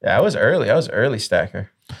 Yeah, I was early. I was early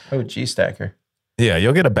stacker. OG stacker. Yeah,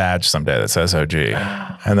 you'll get a badge someday that says OG,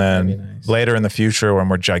 and then later in the future, when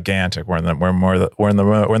we're gigantic, we're in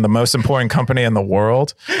the most important company in the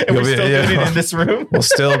world. And we're still doing it in this room.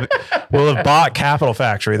 We'll have bought Capital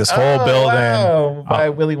Factory, this whole building. Wow. By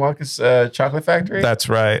Willy Wonka's chocolate factory. That's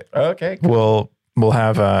right. Okay. Cool. We'll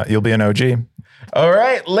have you'll be an OG. All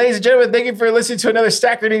right, ladies and gentlemen, thank you for listening to another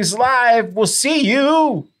Stacker News Live. We'll see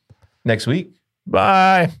you next week.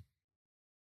 Bye.